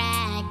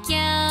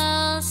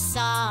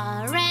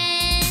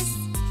 Brachiosaurus.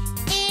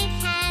 It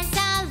has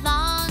a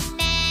long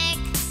neck.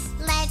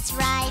 Let's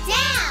ride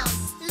down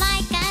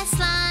like a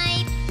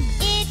slide.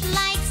 It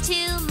likes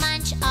to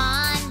munch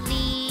on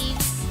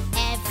leaves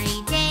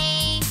every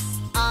day,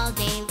 all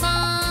day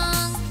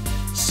long.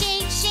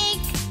 Shake,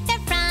 shake the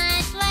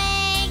front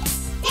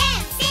legs,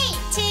 dancing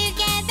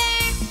together.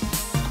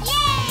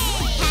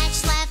 Yay!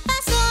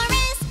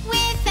 Pachlephosaurus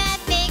with a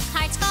big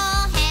hard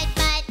skull,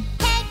 headbutt,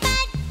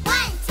 headbutt.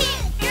 1, 2,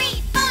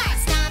 3, 4.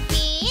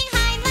 Stomping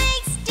hind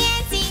legs,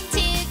 dancing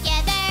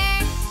together.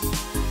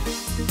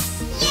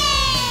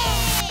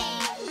 Yay!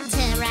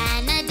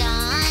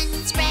 Pteranodon,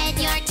 spread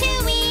your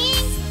 2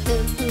 wings. Hoo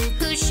hoo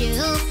hoo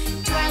shoo,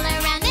 twirl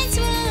around and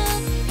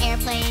swoop.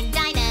 Airplane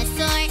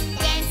dinosaur,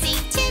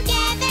 dancing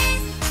together.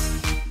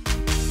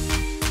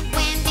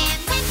 Wham bam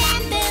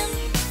boom.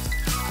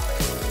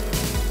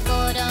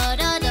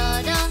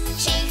 Bo-do-do-do-do,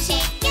 shake,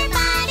 shake your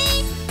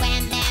body.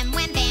 Wham bam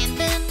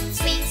boom,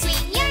 swing,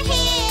 swing your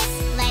hips.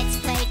 Let's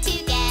play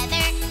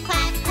together,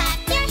 clap, clap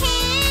your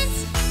hands.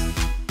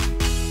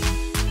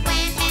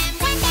 Wham bam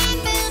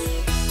boom.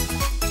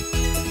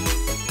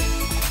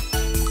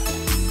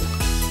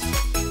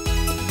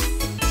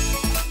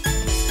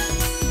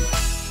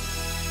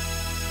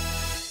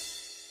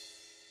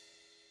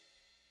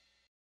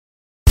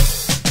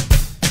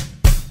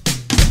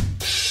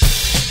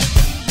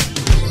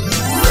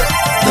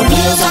 The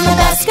wheels on the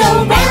bus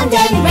go round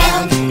and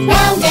round,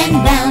 round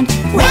and round,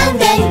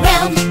 round and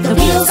round. The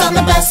wheels on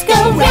the bus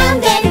go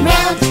round and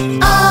round,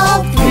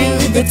 all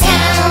through the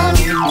town.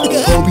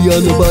 Poby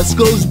on the bus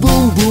goes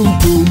boom, boom,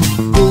 boom,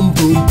 boom,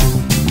 boom,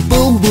 boom,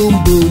 boom,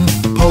 boom, boom.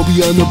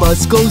 Poby on the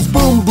bus goes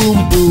boom,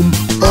 boom, boom,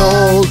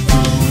 all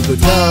through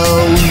the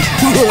town.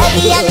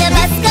 Eddie on the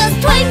bus goes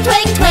twang,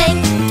 twang, twang,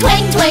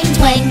 twang, twang,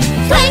 twang,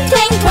 twang,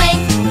 twang, twang.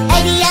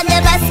 Eddie on the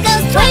bus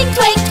goes twang,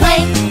 twang,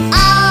 twang,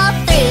 all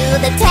through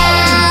the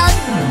town.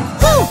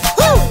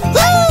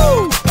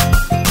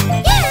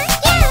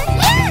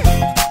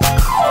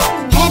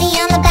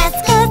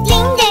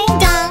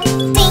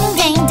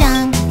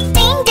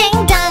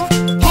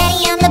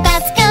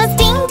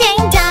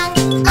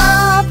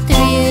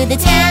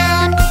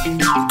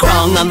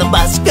 Grong on the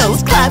bus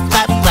goes clap,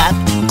 clap, clap,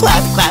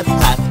 clap, clap,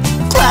 clap,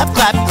 clap,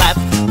 clap, clap.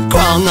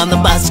 Grong on the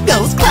bus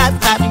goes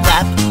clap, clap,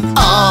 clap,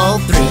 all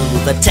through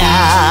the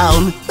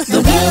town.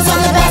 The wheels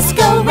on the bus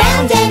go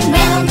round and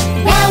round,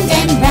 round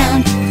and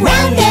round,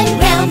 round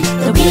and round.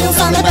 The wheels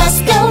on the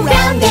bus go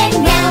round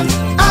and round,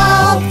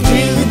 all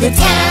through the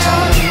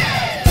town.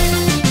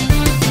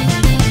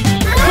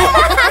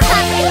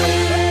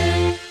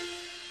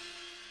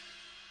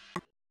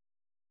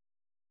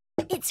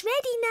 It's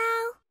ready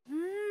now.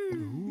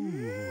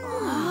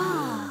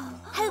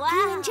 Hope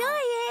you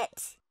enjoy it.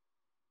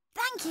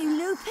 Thank you,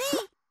 Loopy.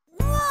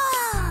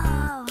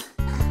 Whoa!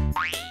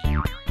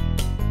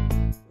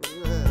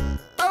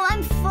 Oh,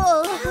 I'm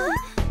full.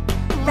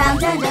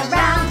 Round and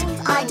around,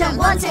 I don't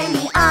want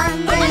any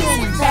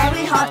onions.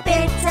 Very hot,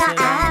 bitter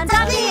and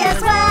ugly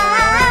as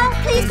well.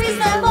 Please, please,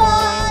 no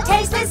more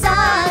tasteless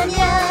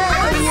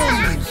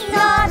onions.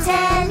 Not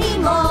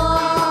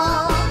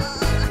anymore.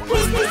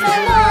 Please, please, no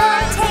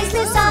more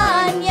tasteless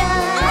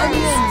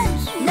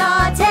onions.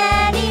 Not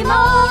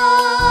anymore.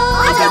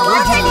 I don't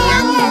want any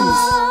onions.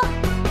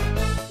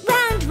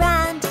 Round,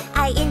 round,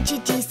 I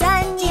introduce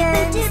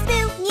onions.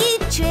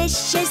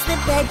 Nutritious, the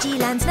veggie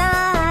land's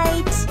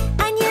night.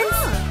 Onions,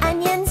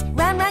 onions,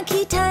 round, round,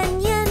 cute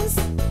onions.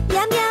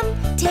 Yum, yum,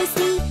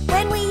 tasty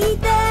when we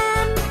eat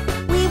them.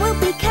 We will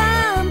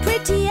become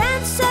pretty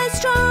and so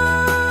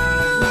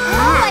strong.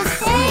 Oh, I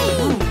see.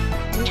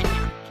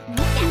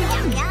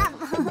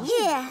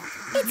 Here,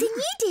 it's a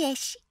new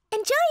dish.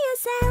 Enjoy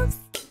yourselves.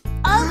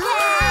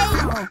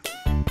 Okay.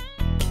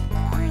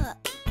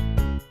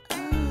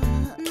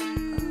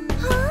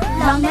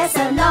 Long, they're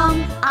so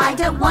long, I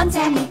don't want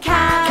any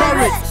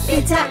carrots.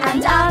 Bitter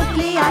and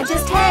ugly, I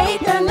just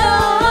hate the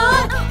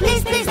look.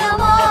 Please, please, no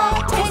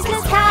more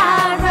tasteless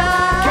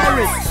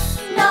carrots.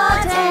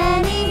 Not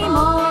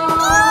anymore.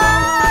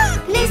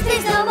 Please,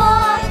 please, no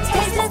more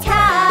tasteless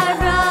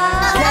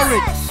carrots.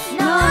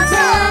 Not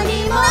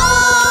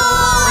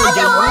anymore. I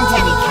don't want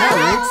any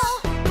carrots.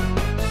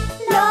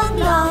 Long,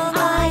 long,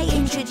 I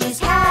introduce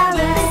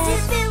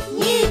carrots.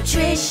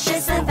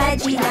 Nutritious, the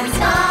veggie land's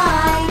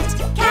night.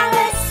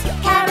 Carrots,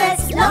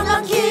 carrots, long,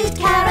 long, cute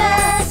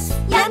carrots.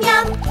 Yum,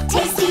 yum,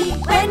 tasty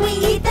when we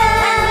eat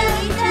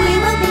them. We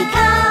will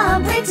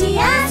become pretty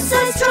and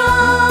so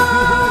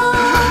strong.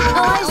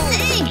 Oh, I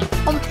see.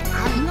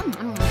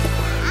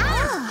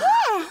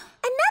 Here,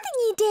 another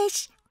new dish.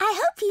 I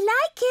hope you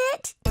like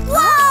it.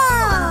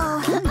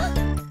 Whoa!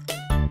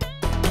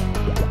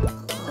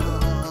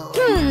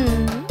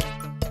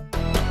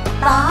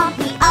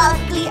 Bumpy,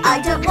 ugly,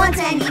 I don't want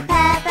any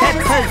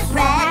peppers.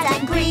 Red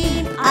and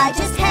green, I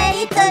just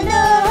hate the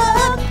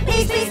look.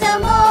 Please, please, no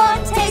more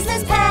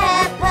tasteless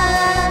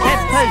peppers.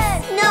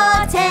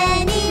 Not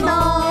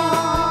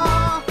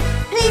anymore.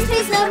 Please,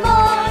 please, no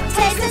more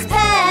tasteless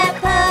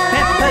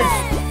peppers.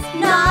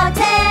 Not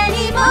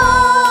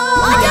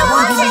anymore. I don't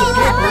want any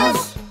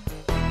peppers.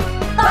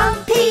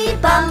 Bumpy,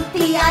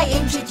 bumpy, I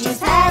introduce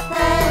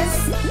peppers.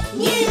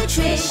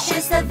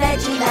 Nutritious, the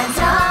veggie land's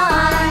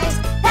night.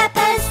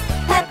 Peppers,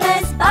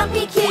 peppers,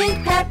 bumpy,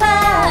 cute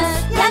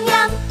peppers. Yum,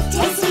 yum,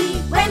 tasty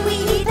when we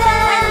eat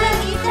them.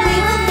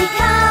 We will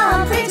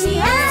become pretty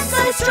and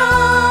so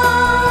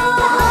strong.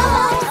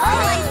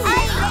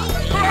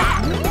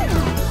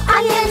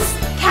 Onions,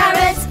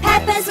 carrots,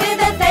 peppers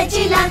with a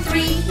veggie land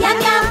free. Yum,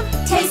 yum,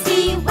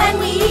 tasty when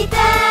we eat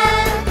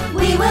them.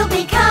 We will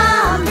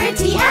become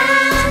pretty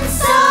and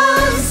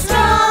so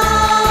strong.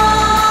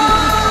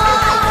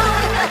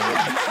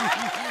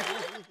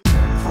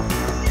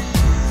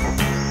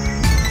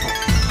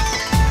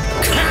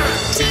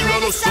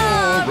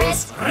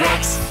 Tyrannosaurus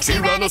Rex,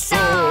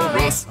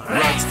 Tyrannosaurus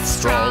Rex.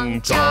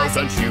 Strong jaws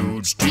and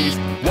huge teeth.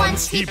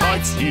 Once he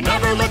bites, he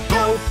never let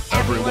go.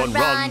 Everyone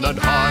run and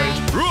hide.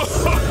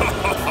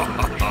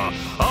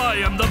 I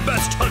am the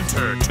best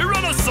hunter,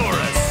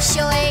 Tyrannosaurus.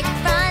 Short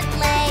front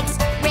legs,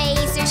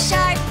 razor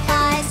sharp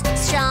claws,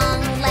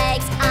 strong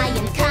legs, I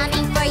am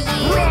coming for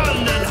you.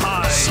 Run and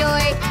hide.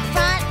 Short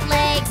front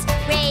legs,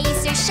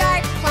 razor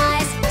sharp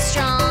claws,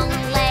 strong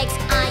legs,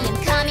 I am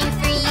coming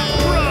for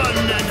you. Run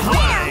and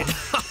hide.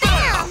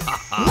 Bam!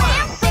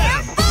 Wham,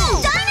 bam,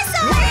 boom!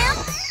 Dinosaur! Wham,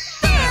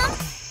 bam!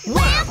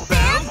 Wham,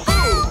 bam,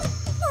 boom!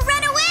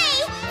 Run away!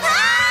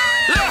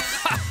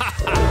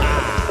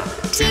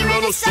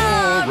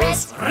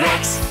 Tyrannosaurus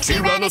Rex,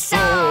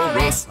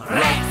 Tyrannosaurus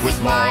Rex. With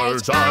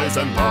large eyes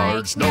and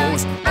large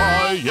nose,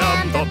 I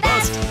am the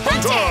best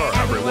hunter.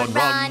 Everyone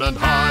run and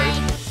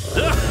hide.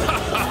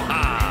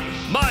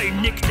 My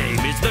nickname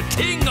is the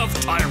King of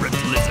Tyrant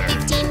Lizard.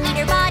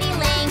 15-meter body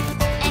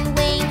length and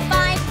weighing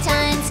 5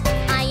 tons.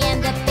 I am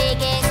the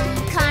biggest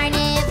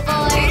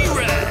carnivore.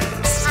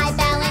 T-Rex. I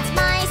balance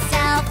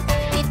myself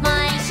with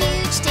my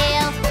huge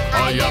tail.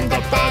 I am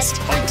the best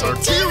hunter,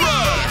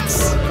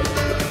 T-Rex.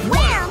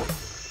 Wham!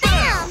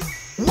 Bam!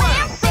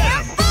 Wham!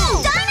 Bam!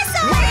 Boom!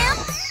 Dinosaur! Wham!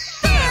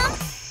 Bam!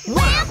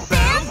 Wham!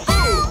 Bam!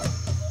 Boom!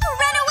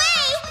 Run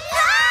away!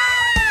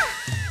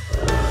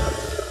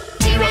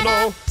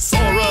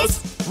 Tyrannosaurus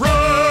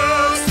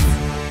Rex.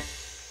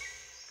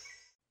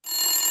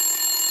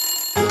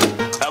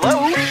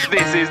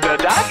 This is the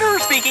doctor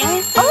speaking.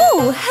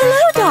 Oh,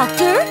 hello,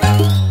 doctor.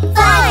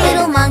 5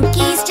 little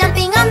monkeys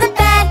jumping on the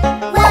bed.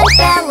 One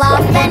fell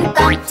off and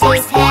bumped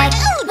his head.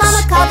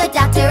 Mama called the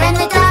doctor and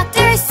the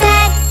doctor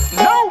said,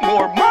 No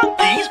more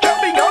monkeys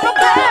jumping on the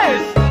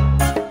bed.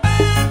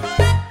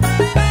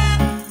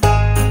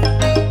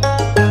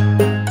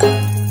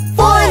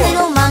 4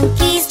 little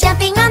monkeys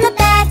jumping on the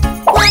bed.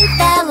 One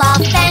fell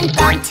off and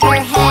bumped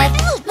her head.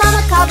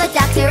 Mama called the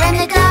doctor and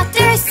the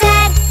doctor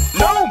said,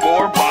 No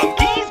more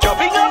monkeys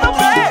jumping on the bed.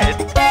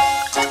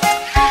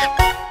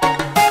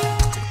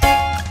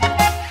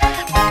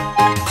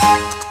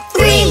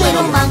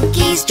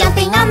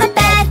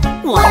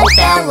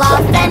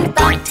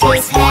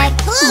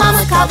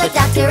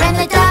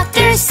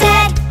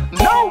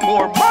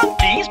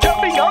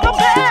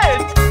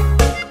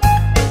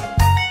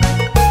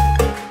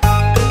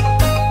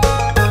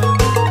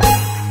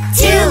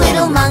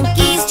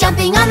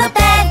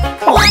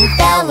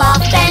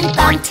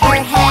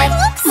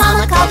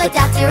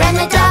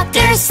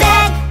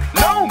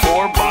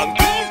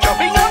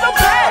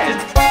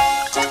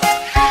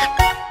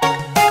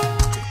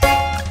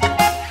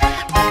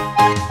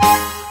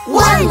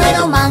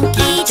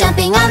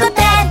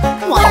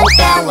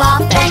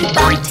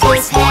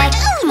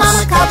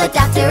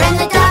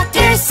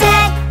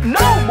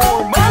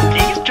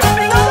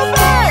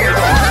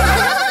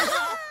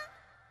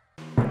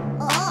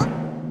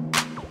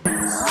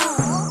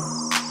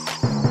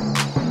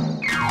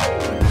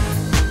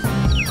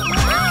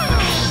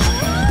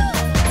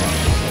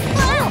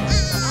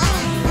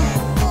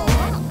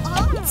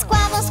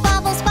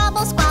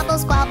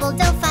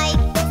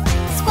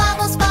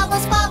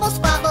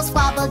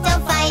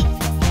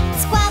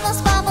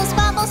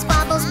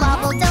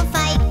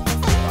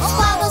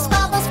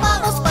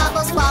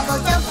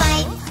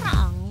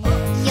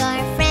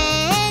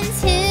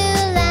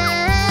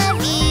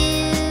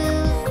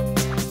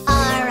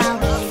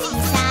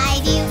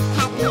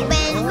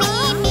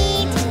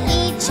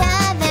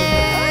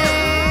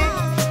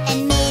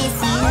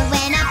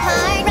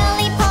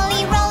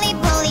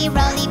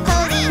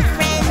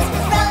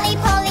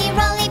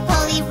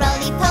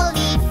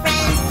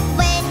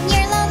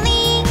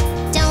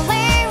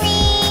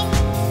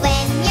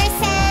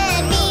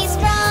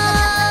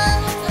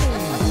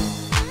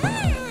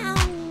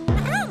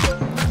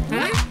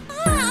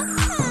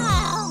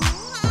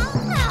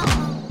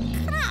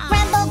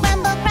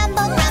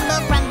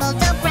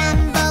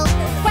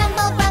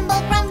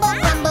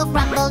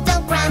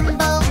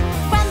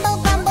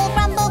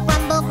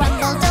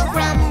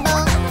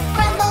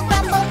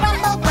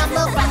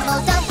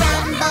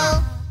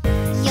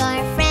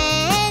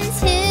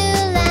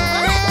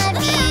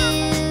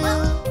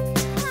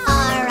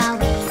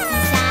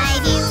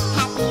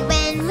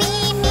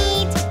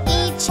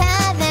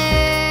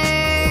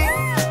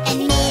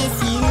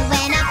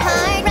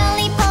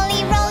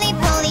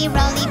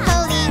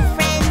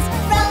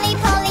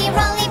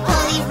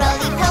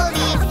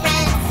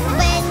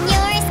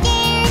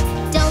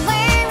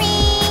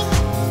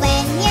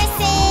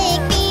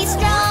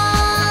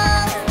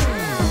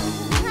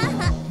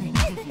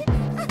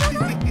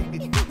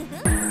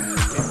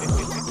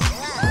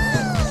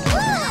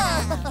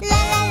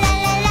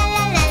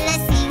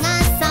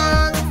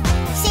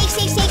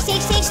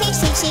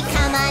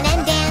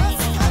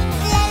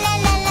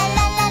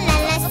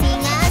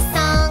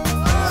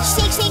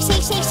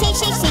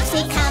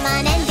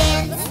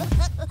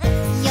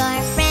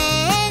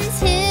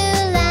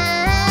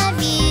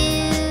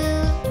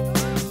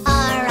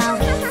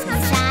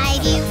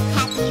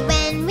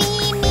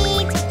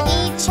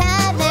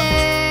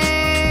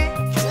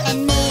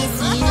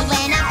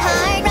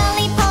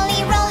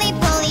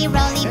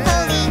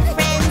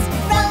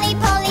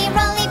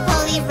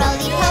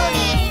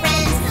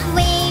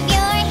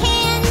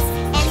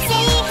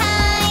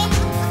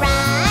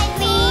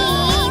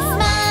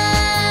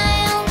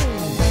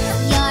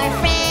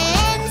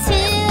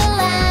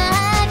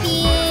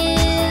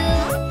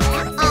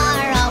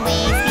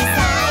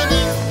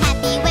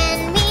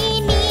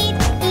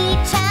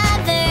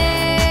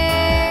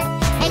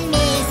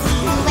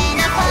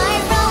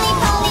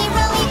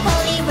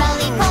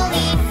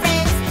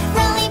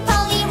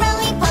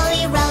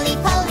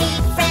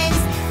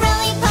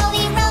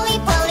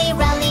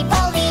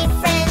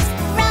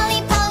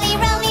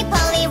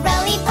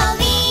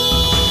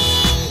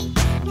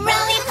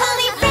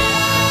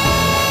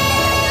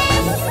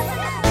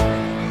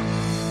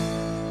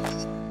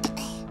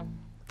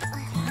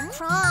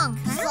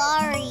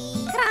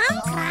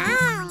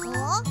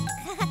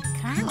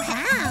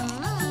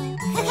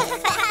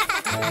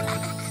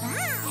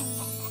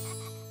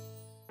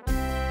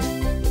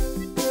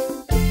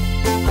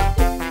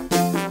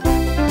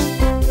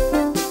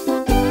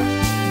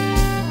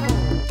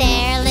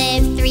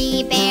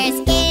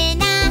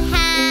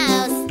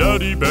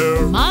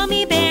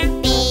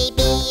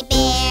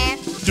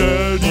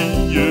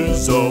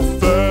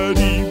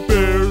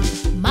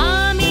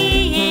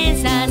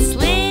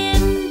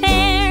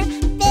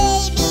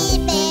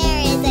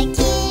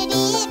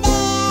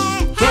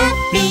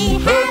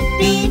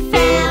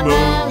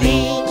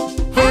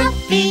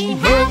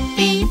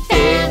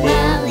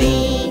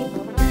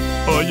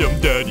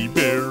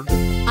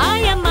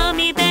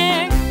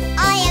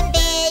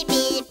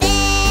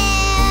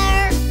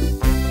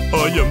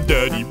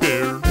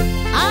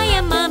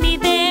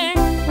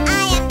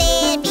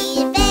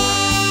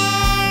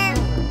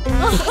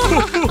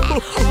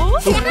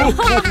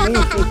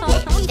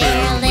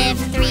 There live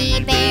 3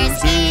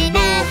 bears in a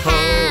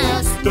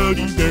house.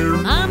 Daddy bear,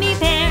 Mommy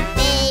bear,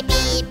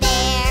 Baby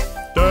bear.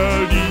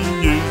 Daddy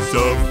is a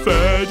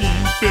fatty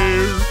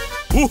bear.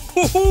 Ho,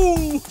 ho, ho.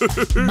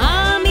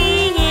 Mommy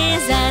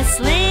is a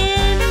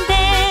slim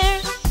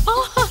bear.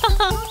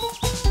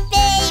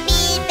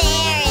 Baby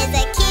bear is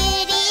a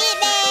kitty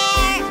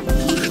bear.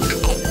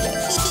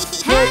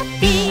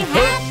 Happy,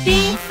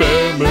 happy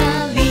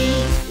family.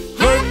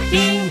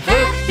 Happy,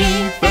 happy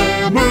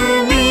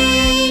family.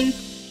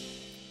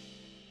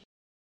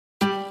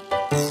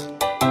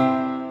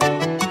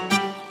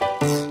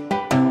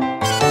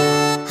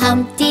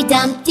 Humpty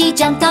Dumpty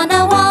jumped on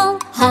a wall.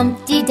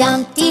 Humpty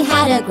Dumpty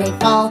had a great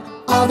fall.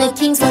 All the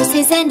king's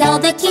horses and all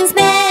the king's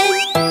men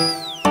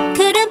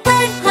couldn't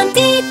put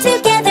Humpty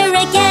together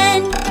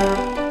again.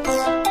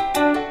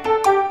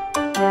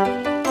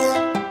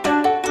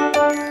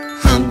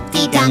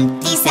 Humpty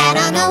Dumpty sat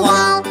on a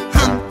wall.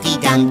 Humpty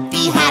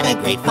Dumpty had a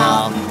great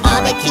fall.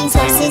 All the king's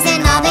horses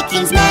and all the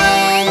king's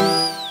men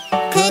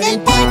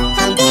couldn't put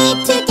Humpty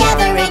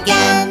together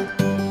again.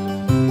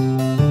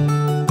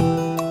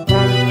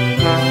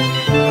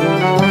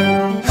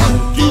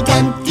 Humpty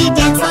Dumpty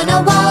danced on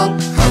a wall.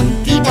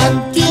 Humpty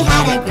Dumpty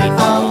had a great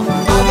fall.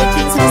 All the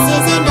king's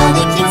horses and all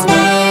the king's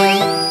men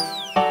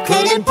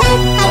couldn't put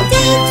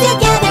Humpty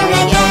together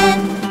again.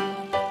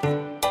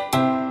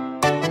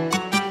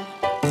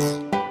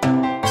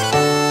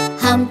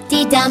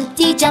 Humpty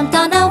Dumpty jumped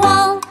on a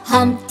wall.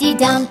 Humpty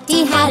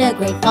Dumpty had a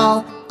great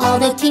fall. All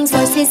the king's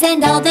horses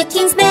and all the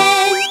king's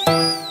men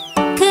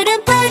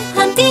couldn't put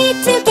Humpty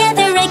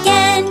together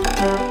again.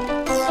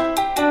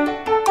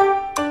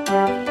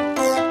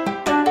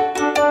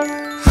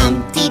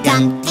 Humpty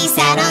Dumpty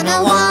sat on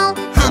a wall.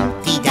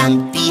 Humpty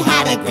Dumpty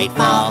had a great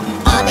fall.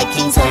 All the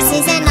king's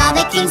horses and all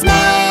the king's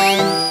men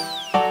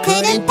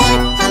couldn't put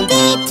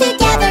Humpty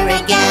together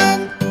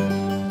again.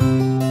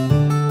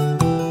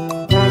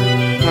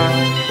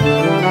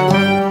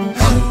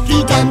 Humpty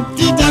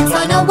Dumpty danced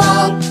on a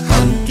wall.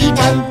 Humpty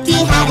Dumpty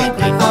had a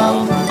great fall.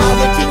 All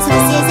the king's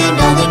horses and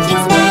all the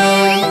king's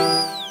men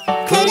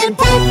couldn't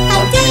put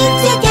Humpty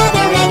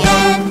together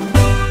again.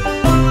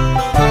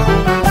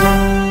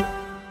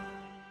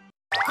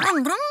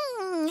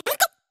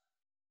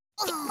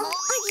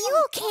 Are you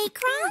okay,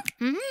 Grump?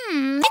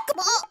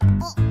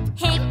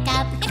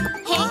 Hiccup,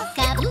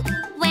 hiccup,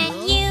 when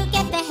you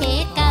get the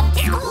hiccups.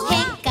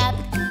 Hiccup,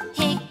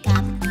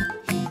 hiccup,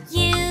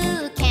 you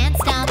can't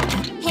stop.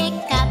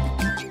 Hiccup,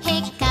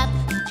 hiccup,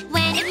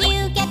 when you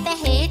get the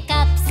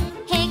hiccups.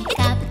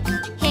 Hiccup,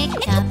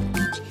 hiccup,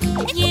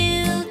 you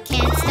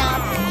can't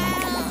stop.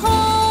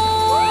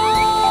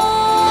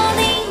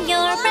 Holding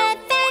your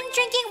breath and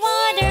drinking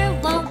water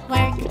won't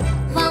work,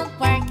 won't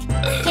work.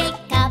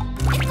 Hiccup,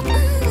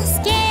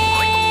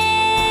 scaring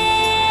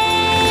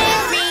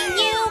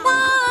you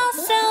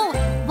also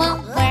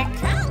won't work,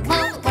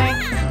 won't work.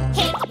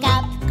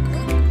 Hiccup,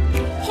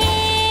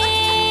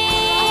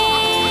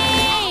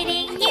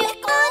 hitting you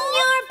on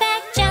your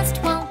back just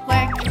won't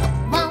work,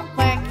 won't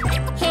work.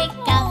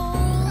 Hiccup,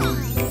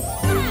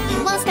 you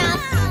won't stop,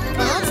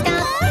 won't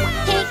stop.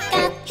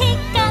 Hiccup,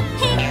 hiccup,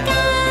 hiccup.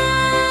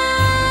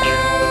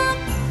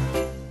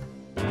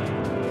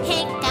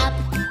 Hiccup,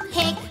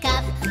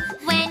 hiccup,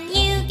 when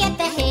you get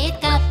the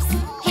hiccups.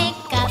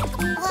 Hiccup,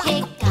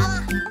 hiccup,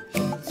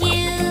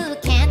 you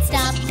can't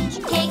stop.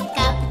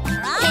 Hiccup,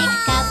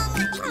 hiccup,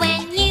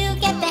 when you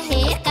get the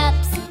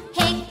hiccups.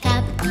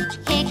 Hiccup,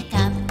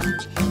 hiccup,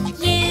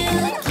 you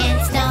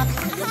can't stop.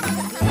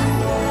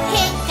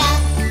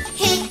 Hiccup,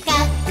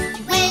 hiccup,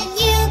 when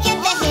you get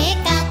the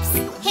hiccups.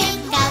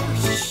 Hiccup,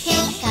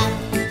 hiccup,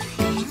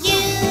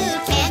 you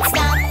can't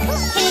stop.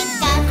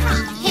 Hiccup,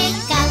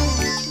 hiccup,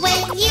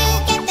 when you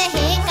get the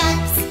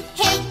hiccups.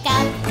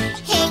 Hiccup,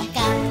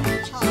 hiccup,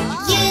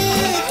 you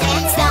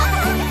can't stop.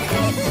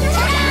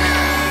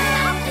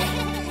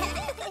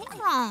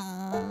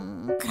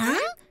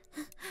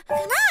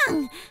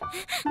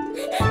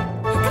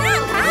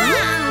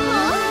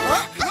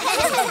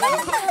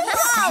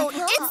 Whoa,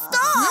 it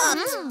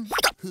stopped!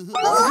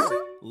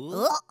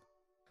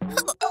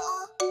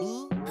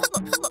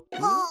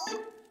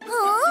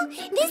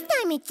 This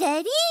time it's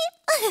Eddie.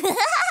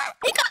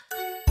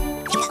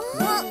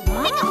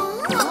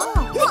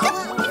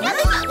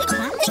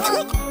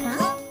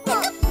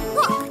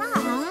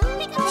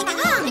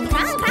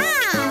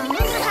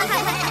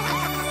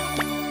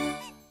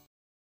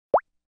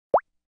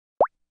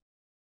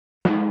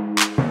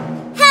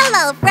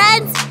 Hello,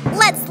 friends!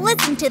 Let's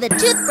listen to the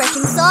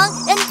toothbrushing song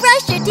and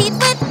brush your teeth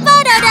with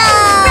Pororo!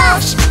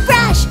 Brush,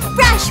 brush,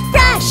 brush,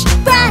 brush,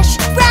 brush,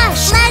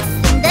 brush! Let's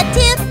sing the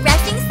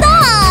toothbrushing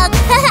song!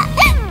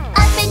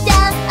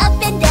 Up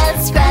and down,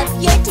 scrub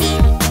your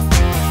teeth.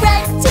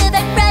 Front to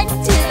back,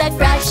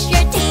 brush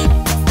your teeth.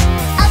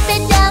 Up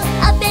and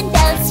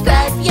down,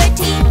 scrub your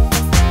teeth.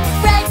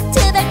 Front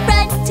to back,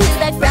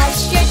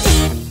 brush your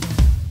teeth.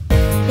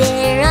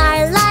 There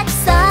are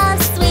lots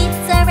of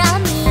sweets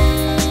around me,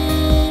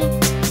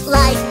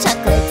 like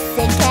chocolates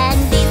and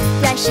candies.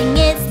 Brushing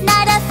is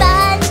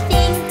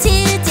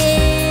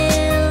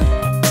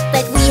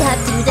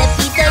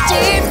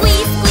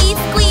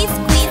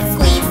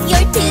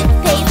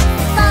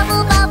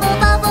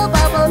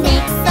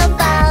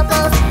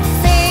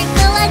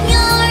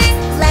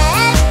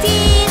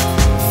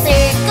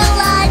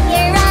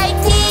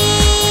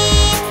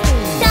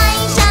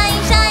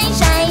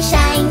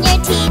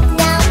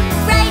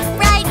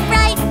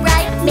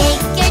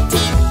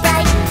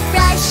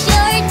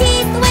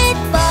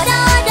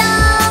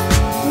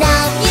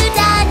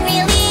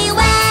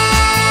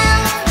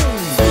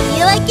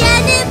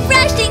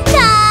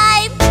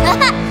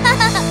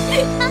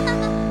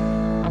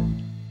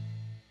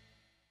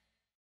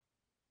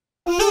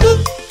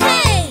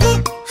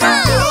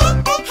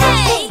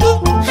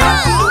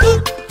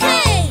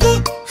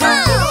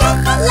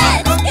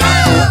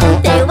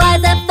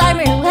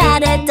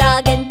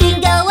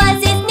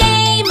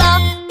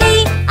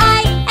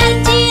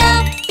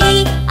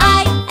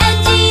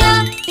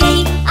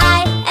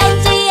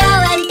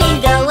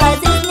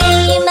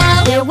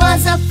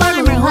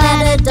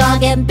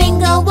dog and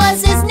Bingo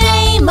was his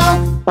name.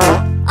 Oh,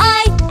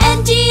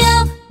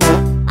 I-N-G-O,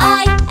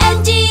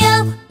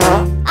 I-N-G-O,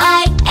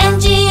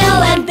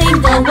 I-N-G-O, and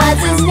Bingo was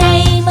his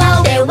name.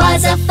 Oh, there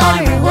was a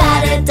farmer who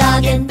had a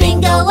dog and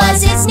Bingo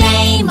was his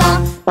name.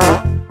 Oh,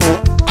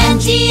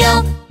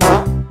 N-G-O,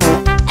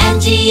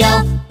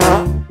 N-G-O,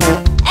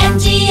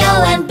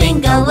 N-G-O, and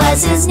Bingo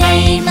was his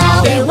name.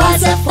 Oh, there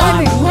was a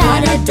farmer who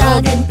had a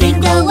dog and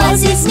Bingo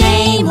was his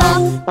name.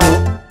 Oh,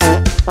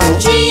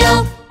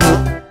 G-O,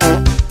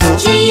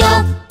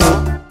 G-O,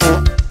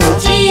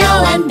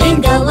 G-O, and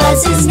Bingo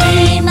was his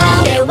name.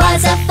 Oh, there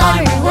was a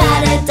farmer who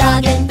had a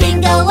dog and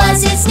Bingo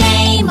was his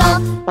name. Oh,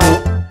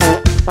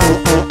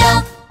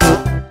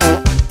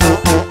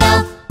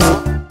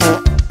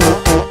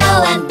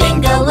 and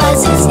Bingo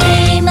was his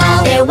name.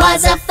 Oh, there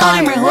was a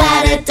farmer who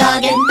had a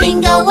dog and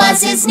Bingo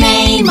was his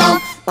name. Oh,